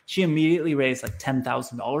something. She immediately raised like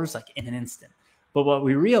 $10,000 like in an instant. But what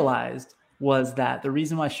we realized was that the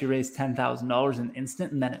reason why she raised $10,000 in an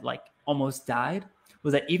instant and then it like almost died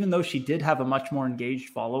was that even though she did have a much more engaged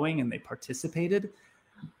following and they participated,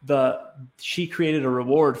 she created a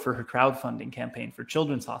reward for her crowdfunding campaign for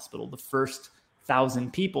Children's Hospital. The first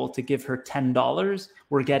 1,000 people to give her $10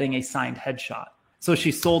 were getting a signed headshot. So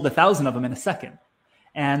she sold 1,000 of them in a second.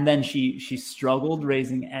 And then she struggled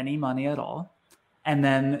raising any money at all. And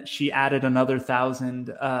then she added another 1,000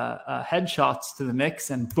 headshots to the mix,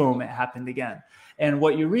 and boom, it happened again. And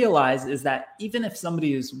what you realize is that even if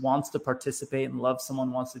somebody wants to participate and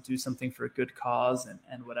someone wants to do something for a good cause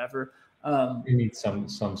and whatever, you need some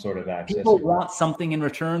sort of access. People want something in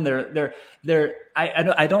return.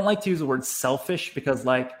 I don't like to use the word selfish because,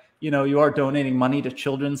 like, you know, you are donating money to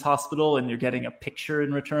Children's Hospital and you're getting a picture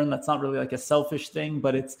in return. That's not really like a selfish thing,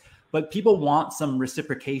 but people want some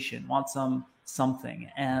reciprocation, want something.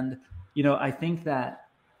 And, you know, I think that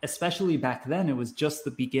especially back then, it was just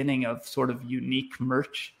the beginning of sort of unique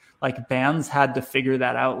merch. Like, bands had to figure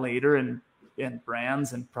that out later, and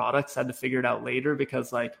brands and products had to figure it out later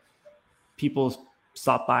because, like, people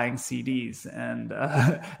stopped buying CDs, and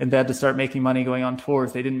they had to start making money going on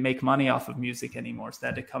tours. They didn't make money off of music anymore, so they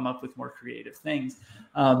had to come up with more creative things.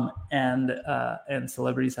 And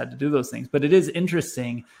celebrities had to do those things. But it is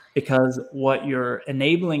interesting because what you're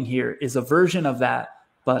enabling here is a version of that,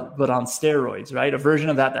 but on steroids, right? A version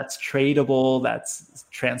of that that's tradable, that's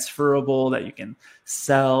transferable, that you can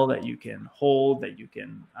sell, that you can hold, that you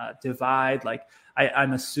can divide. Like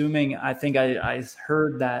I'm assuming, I think I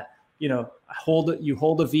heard that, you know, you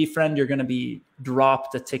hold a VeeFriend, you're going to be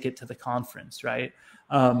dropped a ticket to the conference, right?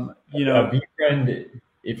 You know, VeeFriend,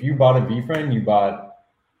 if you bought a VeeFriend, you bought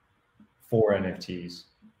 4 NFTs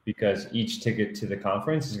because each ticket to the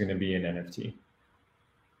conference is going to be an NFT.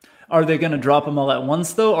 Are they going to drop them all at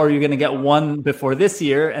once though? Or are you going to get one before this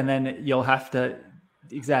year and then you'll have to,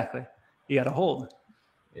 exactly. You got to hold.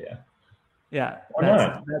 Yeah. Yeah. Why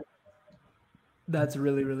not? That's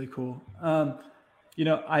really, really cool. You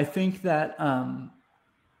know, I think that,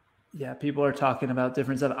 people are talking about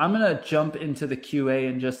different stuff. I'm going to jump into the QA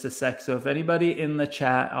in just a sec. So if anybody in the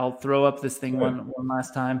chat, I'll throw up this thing one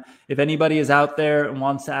last time. If anybody is out there and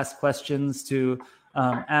wants to ask questions to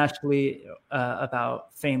Ashley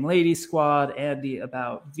about Fame Lady Squad, Andy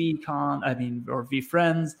about VeeCon, or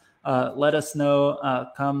VeeFriends, let us know.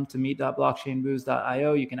 Come to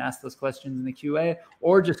meet.blockchainbooze.io. You can ask those questions in the QA,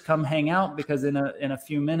 or just come hang out, because in a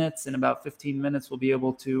few minutes, in about 15 minutes, we'll be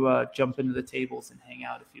able to jump into the tables and hang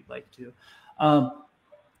out if you'd like to.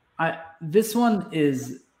 This one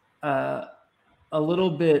is a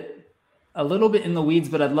little bit in the weeds,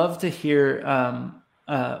 but I'd love to hear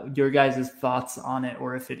your guys' thoughts on it,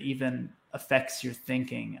 or if it even affects your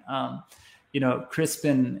thinking. You know,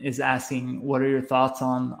 Crispin is asking, what are your thoughts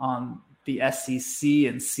on the SEC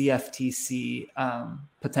and CFTC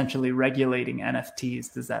potentially regulating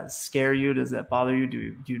NFTs? Does that scare you? Does that bother you?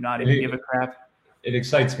 Do you not even give a crap? It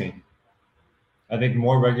excites me. I think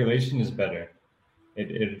more regulation is better.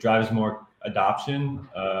 It drives more adoption,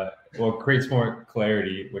 creates more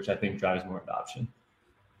clarity, which I think drives more adoption.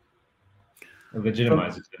 It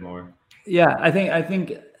legitimizes it more. Yeah, I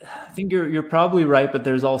think you're probably right, but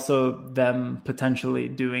there's also them potentially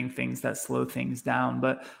doing things that slow things down.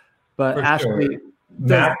 But for Ashley, sure.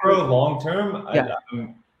 Macro long term, yeah.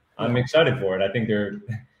 I'm excited for it. I think they're,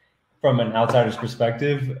 from an outsider's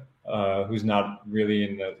perspective, who's not really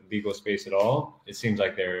in the legal space at all, it seems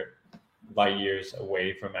like they're light years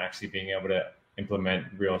away from actually being able to implement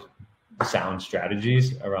real sound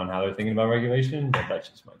strategies around how they're thinking about regulation. But that's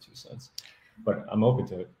just my 2 cents. But I'm open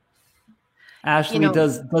to it. Ashley,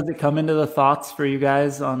 does it come into the thoughts for you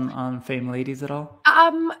guys on Fame Ladies at all?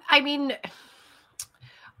 I mean,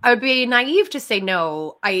 I would be naive to say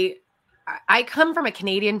no. I come from a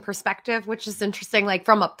Canadian perspective, which is interesting. Like,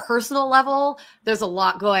 from a personal level, there's a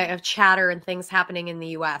lot of chatter and things happening in the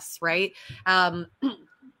US, right?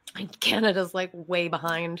 Canada's like way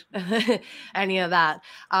behind any of that.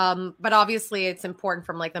 But obviously it's important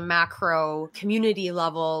from like the macro community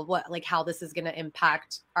level, how this is going to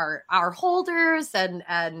impact our holders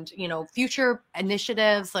and, you know, future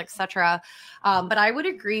initiatives, etc. But I would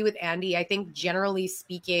agree with Andy. I think generally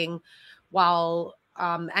speaking, while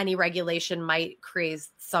any regulation might create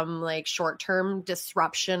some like short-term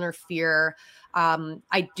disruption or fear,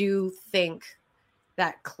 I do think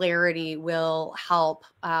that clarity will help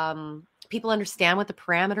people understand what the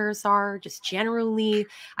parameters are. Just generally,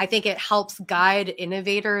 I think it helps guide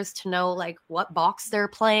innovators to know like what box they're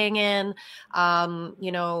playing in.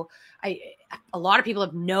 You know, a lot of people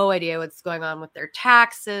have no idea what's going on with their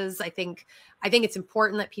taxes. I think it's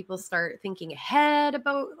important that people start thinking ahead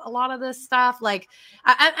about a lot of this stuff. Like,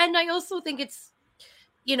 and I also think it's,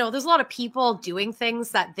 you know, there's a lot of people doing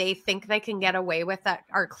things that they think they can get away with that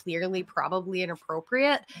are clearly probably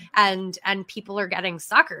inappropriate. And people are getting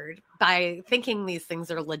suckered by thinking these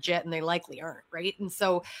things are legit, and they likely aren't. Right. And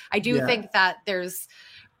so I do think that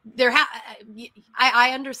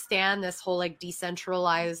I understand this whole like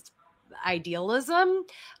decentralized idealism.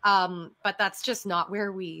 But that's just not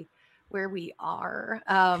where we are.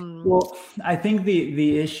 Well, I think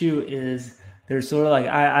the issue is, there's sort of like,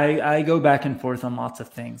 I go back and forth on lots of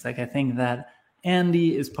things. Like, I think that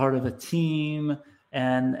Andy is part of a team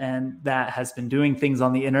and that has been doing things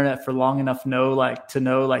on the internet for long enough to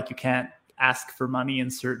know you can't ask for money in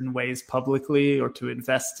certain ways publicly, or to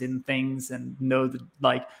invest in things, and know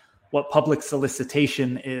what public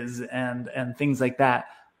solicitation is and things like that.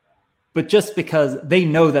 But just because they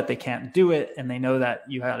know that they can't do it, and they know that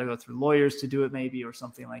you have to go through lawyers to do it maybe, or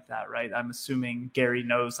something like that, right? I'm assuming Gary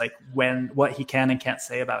knows like what he can and can't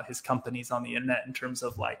say about his companies on the internet in terms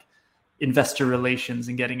of like investor relations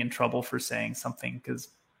and getting in trouble for saying something, because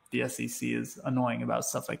the SEC is annoying about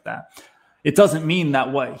stuff like that. it doesn't mean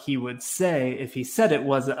that what he would say, if he said it,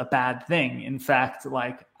 was a bad thing. In fact,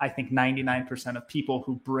 like, I think 99% of people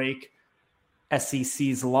who break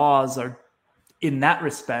SEC's laws are, in that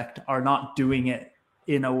respect, are not doing it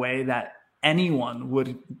in a way that anyone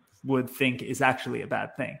would think is actually a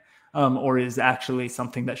bad thing, or is actually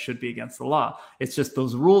something that should be against the law. It's just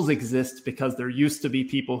those rules exist because there used to be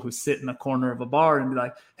people who sit in a corner of a bar and be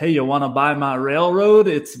like, hey, you want to buy my railroad?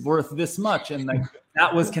 It's worth this much. And like,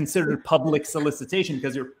 that was considered public solicitation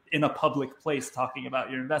because you're in a public place talking about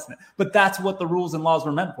your investment. But that's what the rules and laws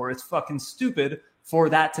were meant for. It's fucking stupid for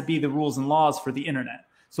that to be the rules and laws for the internet.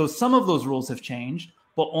 So some of those rules have changed,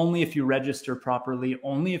 but only if you register properly,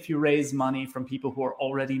 only if you raise money from people who are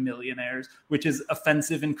already millionaires, which is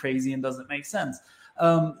offensive and crazy and doesn't make sense.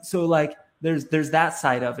 So like, there's that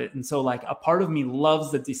side of it. And so like, a part of me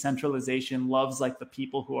loves the decentralization, loves like the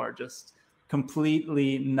people who are just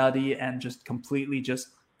completely nutty and just completely just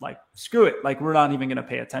like, screw it. Like, we're not even going to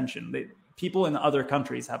pay attention. People in other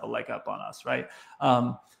countries have a leg up on us, right?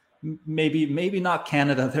 Maybe not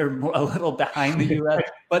Canada. They're a little behind the US,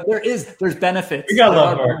 but there's benefits. We got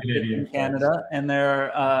love for our Canadian in Canada, and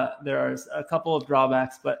there are a couple of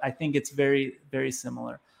drawbacks, but I think it's very, very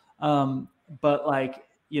similar. But like,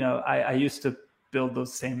 you know, I used to build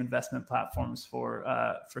those same investment platforms for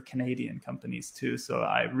Canadian companies too, so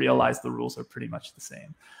I realized the rules are pretty much the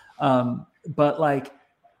same. But like,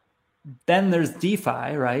 then there's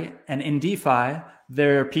DeFi, right? And in DeFi,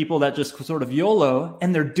 there are people that just sort of YOLO,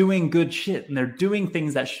 and they're doing good shit, and they're doing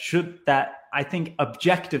things that I think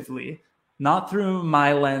objectively, not through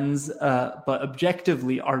my lens, but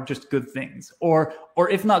objectively are just good things. Or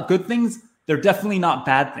if not good things, they're definitely not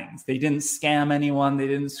bad things. They didn't scam anyone. They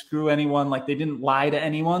didn't screw anyone. Like, they didn't lie to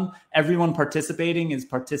anyone. Everyone participating is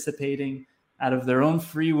participating out of their own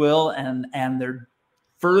free will, and they're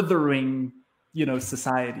furthering, you know,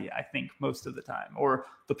 society, I think, most of the time, or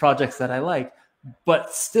the projects that I like.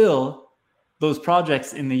 But still, those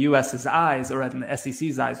projects in the US's eyes, or in the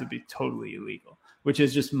SEC's eyes, would be totally illegal, which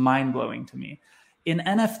is just mind-blowing to me. In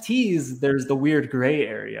NFTs, there's the weird gray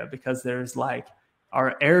area, because there's like,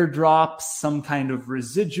 are airdrops some kind of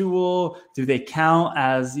residual? Do they count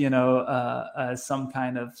as, you know, as some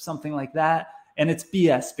kind of something like that? And it's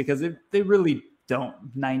BS, because they really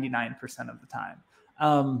don't 99% of the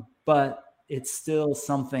time. But it's still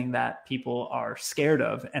something that people are scared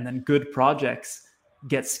of. And then good projects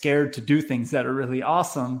get scared to do things that are really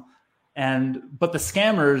awesome. But the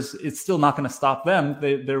scammers, it's still not going to stop them.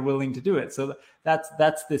 They're willing to do it. So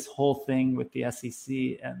that's this whole thing with the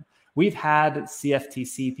SEC. And we've had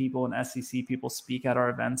CFTC people and SEC people speak at our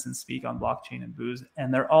events and speak on Blockchain and Booze,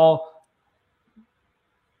 and they're all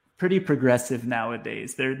pretty progressive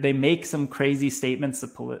nowadays. They make some crazy statements.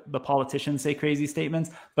 The politicians say crazy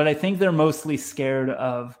statements, but I think they're mostly scared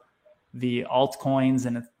of the altcoins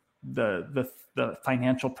and the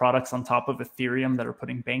financial products on top of Ethereum that are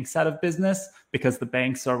putting banks out of business, because the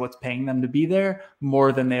banks are what's paying them to be there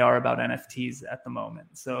more than they are about NFTs at the moment.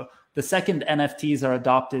 So the second NFTs are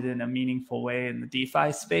adopted in a meaningful way in the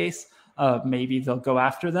DeFi space, maybe they'll go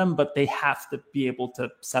after them, but they have to be able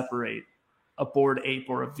to separate a Bored Ape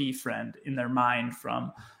or a VeeFriend in their mind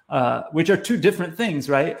from, which are two different things,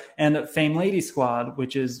 right? And Fame Lady Squad,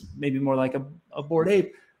 which is maybe more like a Bored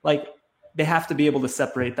Ape, like, they have to be able to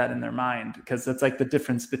separate that in their mind, because it's like the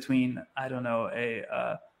difference between, I don't know,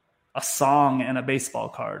 a song and a baseball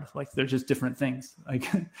card. Like, they're just different things. Like,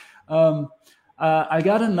 I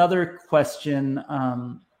got another question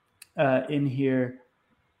in here.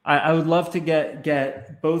 I would love to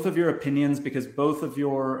get both of your opinions, because both of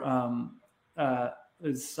your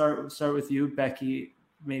start with you, Becky,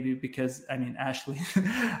 maybe, because I mean, Ashley.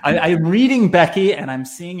 I'm reading Becky and I'm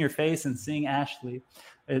seeing your face and seeing Ashley.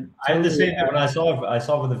 I had the same when I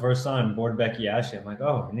saw for the first time, Bored Becky Ashley. I'm like,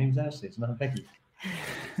 oh, her name's Ashley. It's not Becky.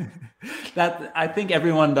 That, I think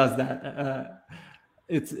everyone does that.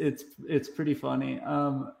 It's pretty funny.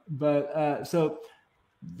 So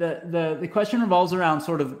the question revolves around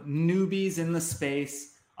sort of newbies in the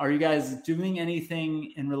space. Are you guys doing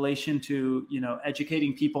anything in relation to, you know,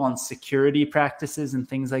 educating people on security practices and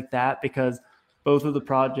things like that? Because both of the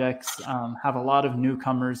projects have a lot of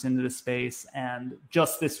newcomers into the space. And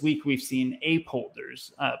just this week, we've seen ape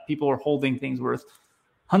holders. People are holding things worth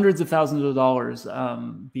hundreds of thousands of dollars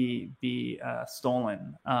be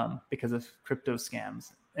stolen because of crypto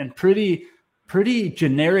scams, and pretty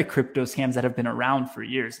generic crypto scams that have been around for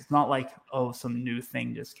years. It's not like, oh, some new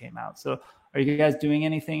thing just came out. So are you guys doing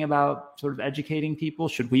anything about sort of educating people?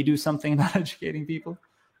 Should we do something about educating people?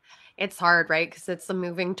 It's hard, right? Because it's a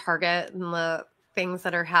moving target, and things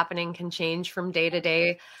that are happening can change from day to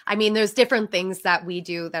day. I mean, there's different things that we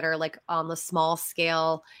do that are like on the small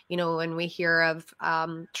scale. You know, when we hear of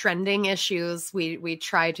trending issues, we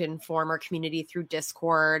try to inform our community through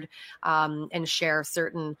Discord and share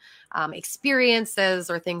certain experiences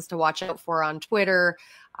or things to watch out for on Twitter.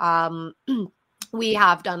 We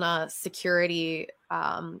have done a security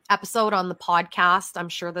episode on the podcast. I'm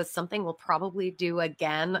sure that's something we'll probably do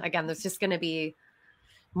again. Again, there's just going to be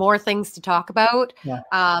more things to talk about. Yeah.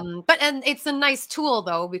 And it's a nice tool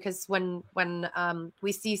though, because when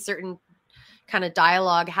we see certain kind of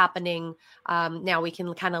dialogue happening, now we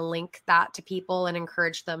can kind of link that to people and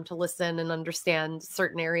encourage them to listen and understand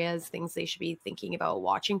certain areas, things they should be thinking about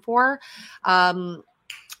watching for.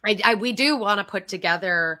 We do want to put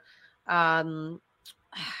together kind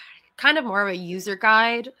of more of a user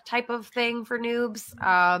guide type of thing for noobs.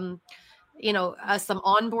 Some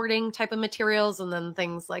onboarding type of materials, and then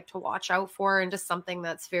things like to watch out for, and just something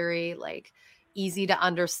that's very like easy to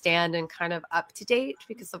understand and kind of up to date,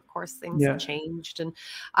 because of course things have changed. And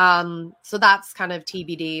so that's kind of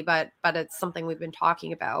TBD, but it's something we've been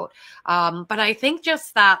talking about. But I think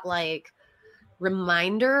just that like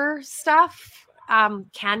reminder stuff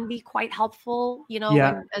can be quite helpful,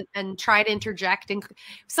 and try to interject in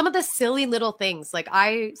some of the silly little things. Like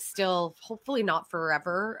I still, hopefully not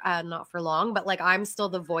forever, not for long, but like I'm still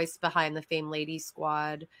the voice behind the Fame Lady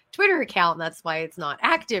Squad Twitter account. And that's why it's not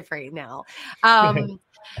active right now. But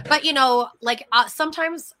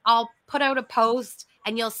sometimes I'll put out a post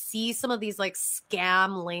and you'll see some of these like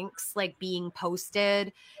scam links like being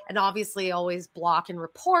posted, and obviously always block and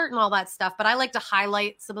report and all that stuff. But I like to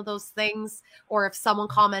highlight some of those things, or if someone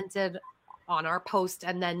commented on our post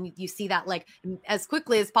and then you see that like as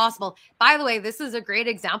quickly as possible, by the way, this is a great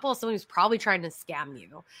example of someone who's probably trying to scam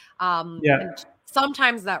you. And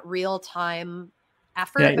sometimes that real time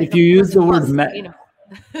effort. Yeah, if you use the word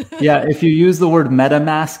if you use the word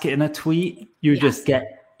MetaMask in a tweet, you just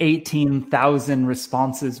get 18,000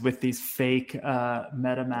 responses with these fake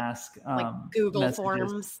MetaMask like Google messages.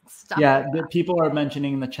 Forms stuff. Yeah, people are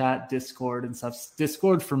mentioning in the chat Discord and stuff.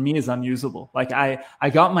 Discord for me is unusable. Like I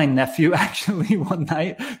got my nephew actually one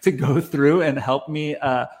night to go through and help me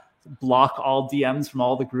block all DMs from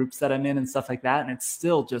all the groups that I'm in and stuff like that, and it's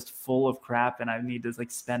still just full of crap, and I need to like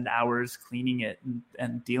spend hours cleaning it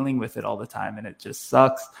and dealing with it all the time, and it just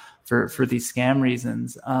sucks for these scam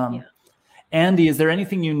reasons. Andy, is there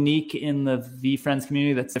anything unique in the VeeFriends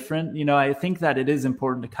community that's different? I think that it is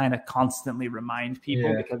important to kind of constantly remind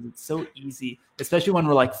people because it's so easy, especially when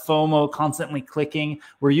we're like FOMO, constantly clicking.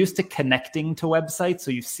 We're used to connecting to websites.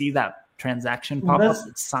 So you see that transaction pop up,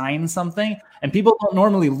 sign something, and people don't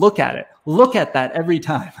normally look at it. Look at that every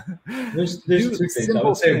time. There's two things. I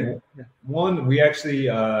would say one, we actually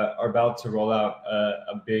are about to roll out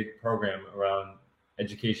a big program around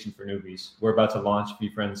education for newbies. We're about to launch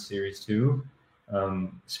VeeFriends Series 2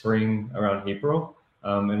 spring around April.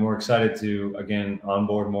 And we're excited to, again,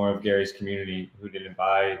 onboard more of Gary's community who didn't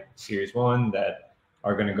buy Series 1 that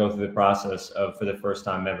are going to go through the process of, for the first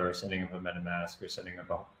time ever, setting up a MetaMask or setting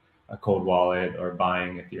up a cold wallet or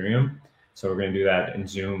buying Ethereum. So we're going to do that in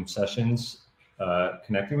Zoom sessions,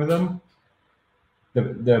 connecting with them.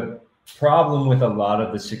 The problem with a lot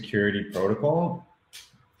of the security protocol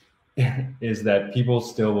is that people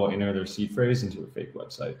still will enter their seed phrase into a fake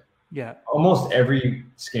website. Yeah. Almost every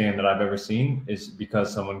scam that I've ever seen is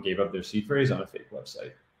because someone gave up their seed phrase on a fake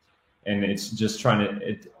website. And it's just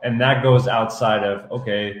and that goes outside of,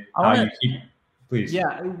 please.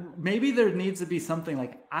 Yeah, maybe there needs to be something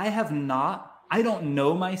like, I don't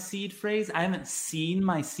know my seed phrase. I haven't seen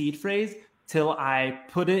my seed phrase till I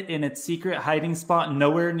put it in its secret hiding spot,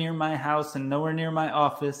 nowhere near my house and nowhere near my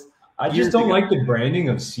office. I just don't like the branding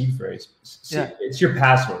of seed phrase. It's your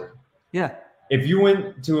password. Yeah. If you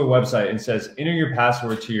went to a website and says, enter your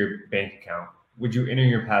password to your bank account, would you enter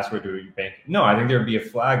your password to your bank? No, I think there would be a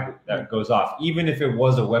flag that goes off. Even if it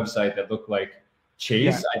was a website that looked like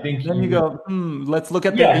Chase, I think then you go, let's look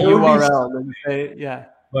at the URL.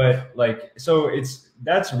 But like, so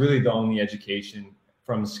that's really the only education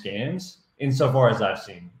from scams insofar as I've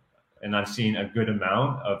seen. And I've seen a good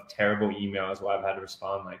amount of terrible emails where I've had to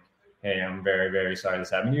respond like, hey, I'm very, very sorry this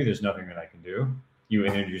happened to you. There's nothing that I can do. You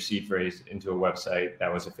entered your seed phrase into a website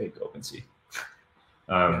that was a fake OpenSea.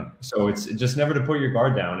 So it's just never to put your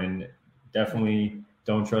guard down, and definitely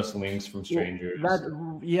don't trust links from strangers.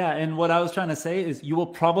 And what I was trying to say is you will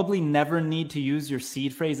probably never need to use your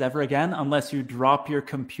seed phrase ever again unless you drop your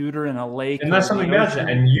computer in a lake. And that's something bad.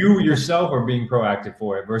 And you yourself are being proactive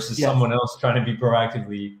for it versus someone else trying to be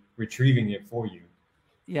proactively retrieving it for you.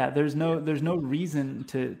 there's no reason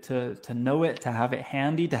to know it, to have it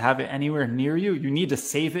handy, to have it anywhere near you. You need to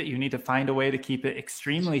save it. You need to find a way to keep it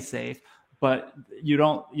extremely safe, but you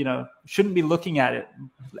don't, shouldn't be looking at it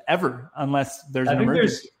ever unless there's an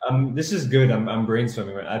emergency. This is good. I'm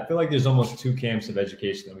brainstorming. I feel like there's almost two camps of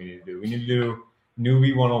education that we need to do. We need to do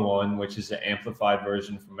Newbie 101, which is the amplified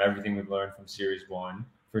version from everything we've learned from Series 1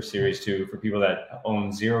 for Series 2 for people that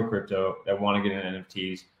own zero crypto that want to get into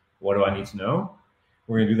NFTs. What do I need to know?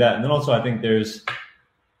 We're going to do that. And then also I think there's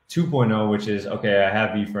 2.0, which is, okay, I have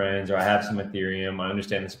VeeFriends or I have some Ethereum. I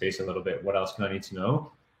understand the space a little bit. What else can I need to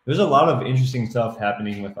know? There's a lot of interesting stuff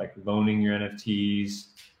happening with like loaning your NFTs,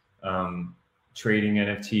 trading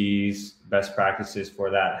NFTs, best practices for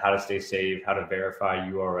that, how to stay safe, how to verify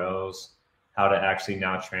URLs, how to actually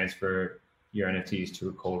now transfer your NFTs to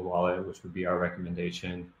a cold wallet, which would be our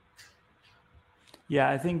recommendation. Yeah,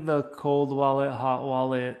 I think the cold wallet, hot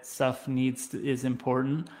wallet stuff is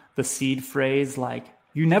important. The seed phrase, like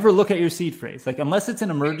you never look at your seed phrase. Like unless it's an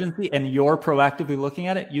emergency and you're proactively looking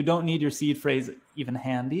at it, you don't need your seed phrase even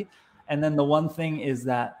handy. And then the one thing is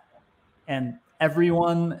that, and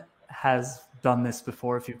everyone has done this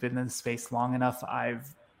before. If you've been in the space long enough,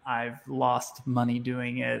 I've lost money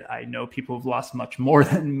doing it. I know people have lost much more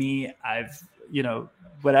than me.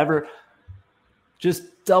 Whatever. Just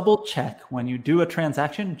double check when you do a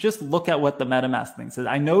transaction. Just look at what the MetaMask thing says.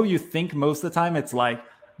 I know you think most of the time it's like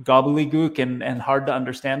gobbledygook and hard to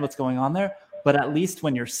understand what's going on there, but at least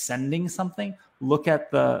when you're sending something, look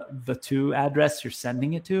at the to address you're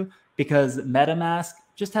sending it to, because MetaMask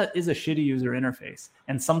just is a shitty user interface.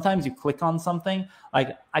 And sometimes you click on something.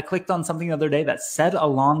 Like I clicked on something the other day that said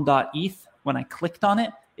alon.eth. When I clicked on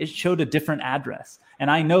it, it showed a different address. And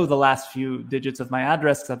I know the last few digits of my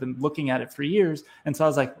address because I've been looking at it for years. And so I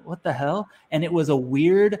was like, what the hell? And it was a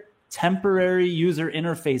weird temporary user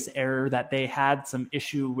interface error that they had some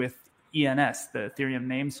issue with ENS, the Ethereum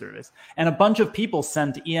name service. And a bunch of people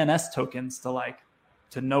sent ENS tokens to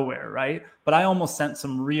nowhere, right? But I almost sent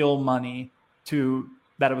some real money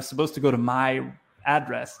that it was supposed to go to my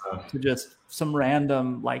address to just some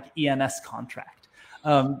random like ENS contract.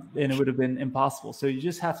 And it would have been impossible. So you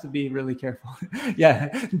just have to be really careful.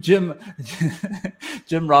 Yeah, Jim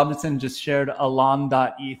Robinson just shared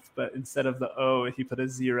alon.eth, but instead of the O, he put a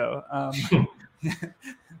 0.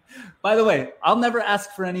 By the way, I'll never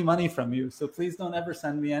ask for any money from you, so please don't ever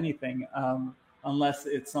send me anything unless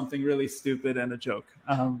it's something really stupid and a joke.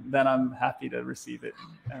 Then I'm happy to receive it,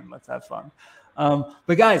 and let's have fun.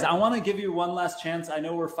 But guys, I want to give you one last chance. I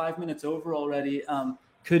know we're 5 minutes over already.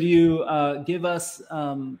 Could you give us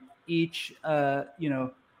each, the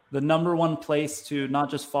number one place to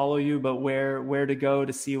not just follow you, but where to go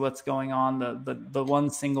to see what's going on, the one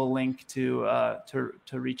single link to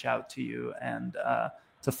reach out to you and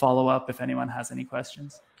to follow up if anyone has any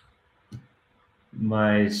questions?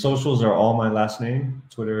 My socials are all my last name,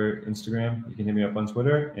 Twitter, Instagram. You can hit me up on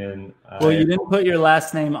Twitter. And you didn't put your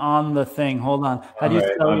last name on the thing. Hold on. How do you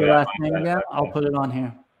spell your last name again? I'll put it on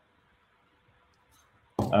here.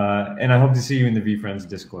 And I hope to see you in the VeeFriends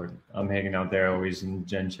Discord. I'm hanging out there always in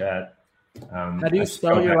Gen Chat. How do you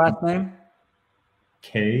spell your last name?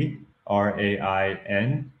 Krainak.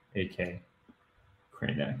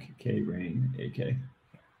 Krainak. K-Rain, A-K.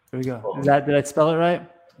 There we go. Did I spell it right?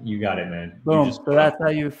 You got it, man. Boom. So that's how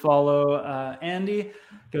you follow Andy.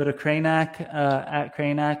 Go to Krainak, at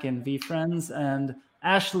Krainak and VeeFriends. And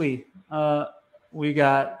Ashley, we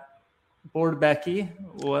got Bored Becky.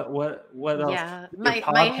 What else? Yeah,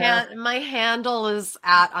 my handle is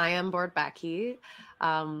at I am Bored Becky,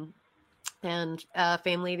 and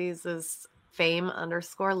Fame Ladies is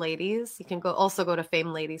fame_ladies. You can also go to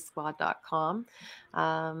fameladiesquad.com.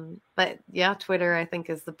 But yeah, Twitter I think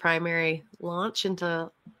is the primary launch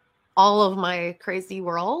into all of my crazy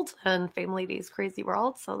world and Fame Ladies crazy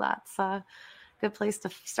world. So that's a good place to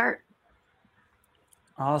start.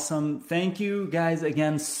 Awesome. Thank you guys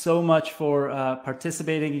again so much for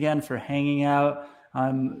participating again, for hanging out.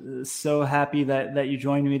 I'm so happy that you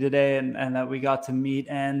joined me today and that we got to meet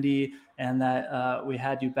Andy and that we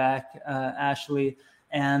had you back, Ashley.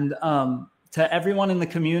 And to everyone in the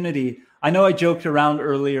community, I know I joked around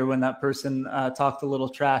earlier when that person talked a little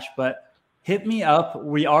trash, but hit me up.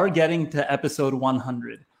 We are getting to episode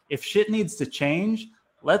 100. If shit needs to change,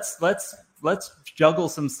 let's juggle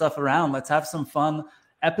some stuff around. Let's have some fun.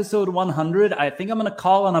 Episode 100, I think I'm going to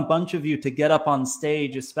call on a bunch of you to get up on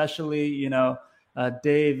stage, especially,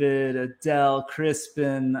 David, Adele,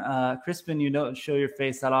 Crispin, you don't show your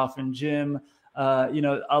face that often, Jim, a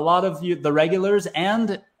lot of you, the regulars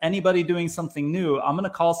and anybody doing something new. I'm going to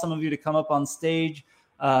call some of you to come up on stage.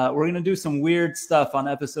 We're going to do some weird stuff on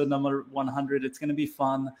episode number 100. It's going to be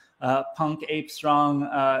fun. Punk Ape Strong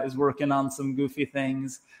is working on some goofy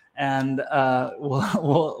things, and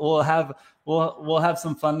we'll have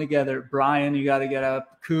some fun together. Brian, you got to get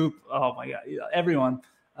up. Coop, oh my God, everyone.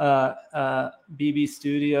 BB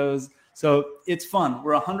Studios. So it's fun.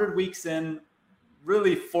 We're 100 weeks in,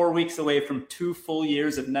 really 4 weeks away from 2 full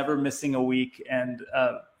years of never missing a week and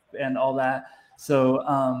all that. So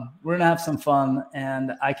we're gonna have some fun,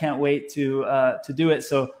 and I can't wait to do it.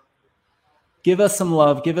 So give us some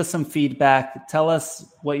love, give us some feedback, tell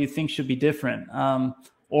us what you think should be different,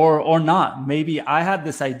 or not. Maybe I had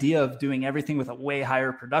this idea of doing everything with a way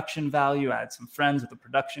higher production value. I had some friends with a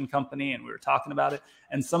production company, and we were talking about it,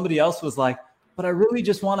 and somebody else was like, but I really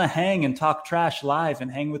just want to hang and talk trash live and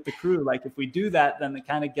hang with the crew. Like if we do that, then it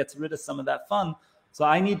kind of gets rid of some of that fun. So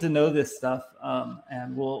I need to know this stuff,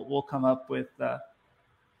 and we'll come up with.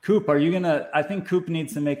 Coop, are you gonna? I think Coop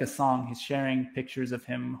needs to make a song. He's sharing pictures of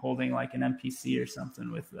him holding like an MPC or something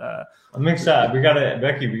with. I'm excited. We got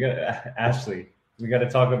Ashley. We got to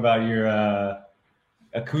talk about your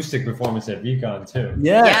acoustic performance at VCon too.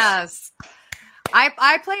 Yes.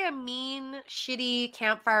 I play a mean, shitty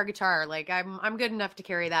campfire guitar. Like I'm good enough to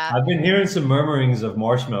carry that. I've been hearing some murmurings of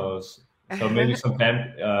marshmallows. So maybe some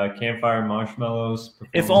campfire marshmallows.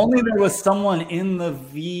 If only there was someone in the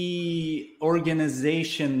V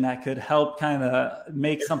organization that could help kind of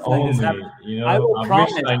make something like this happen. You know, I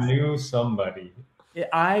wish I knew somebody.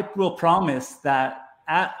 I will promise that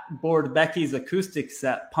at Bored Becky's acoustic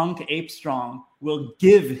set, Punk Ape Strong will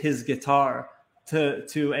give his guitar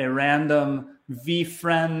to a random V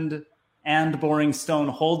friend and Boring Stone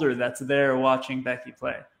holder that's there watching Becky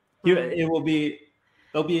play. It will be.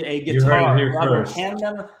 There'll be a guitar.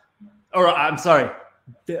 I'm sorry.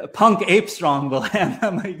 Punk Ape Strong will hand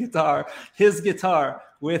them a guitar, his guitar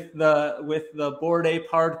with the Bored Ape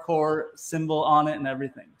Hardcore symbol on it and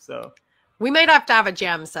everything. So we might have to have a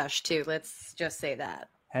jam sesh too. Let's just say that.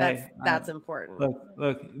 Hey, that's important.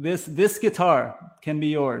 Look, this guitar can be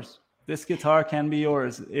yours. This guitar can be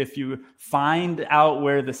yours if you find out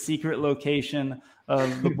where the secret location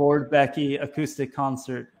of the Bored Becky acoustic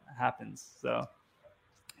concert happens. So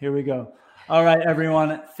here we go. All right,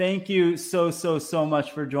 everyone. Thank you so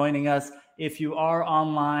much for joining us. If you are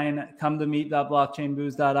online, come to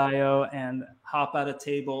meet.blockchainbooze.io and hop at a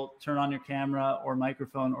table, turn on your camera or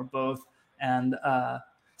microphone or both. And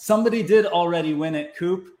somebody did already win it,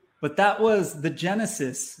 Coop, but that was the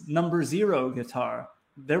Genesis #0 guitar.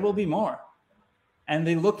 There will be more. And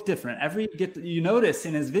they look different. You notice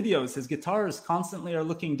in his videos, his guitars constantly are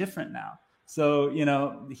looking different now. So, you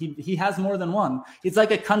know, he has more than one. It's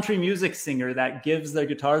like a country music singer that gives their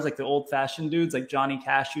guitars, like the old fashioned dudes, like Johnny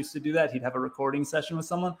Cash used to do that. He'd have a recording session with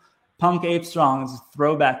someone. Punk Ape Strong is a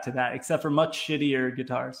throwback to that, except for much shittier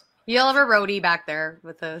guitars. You'll have a roadie back there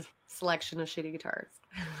with a selection of shitty guitars.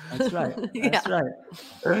 That's right. That's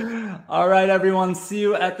right. All right, everyone. See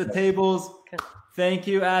you at the tables. Thank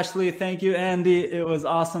you, Ashley. Thank you, Andy. It was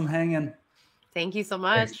awesome hanging. Thank you so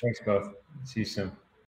much. Thanks both. See you soon.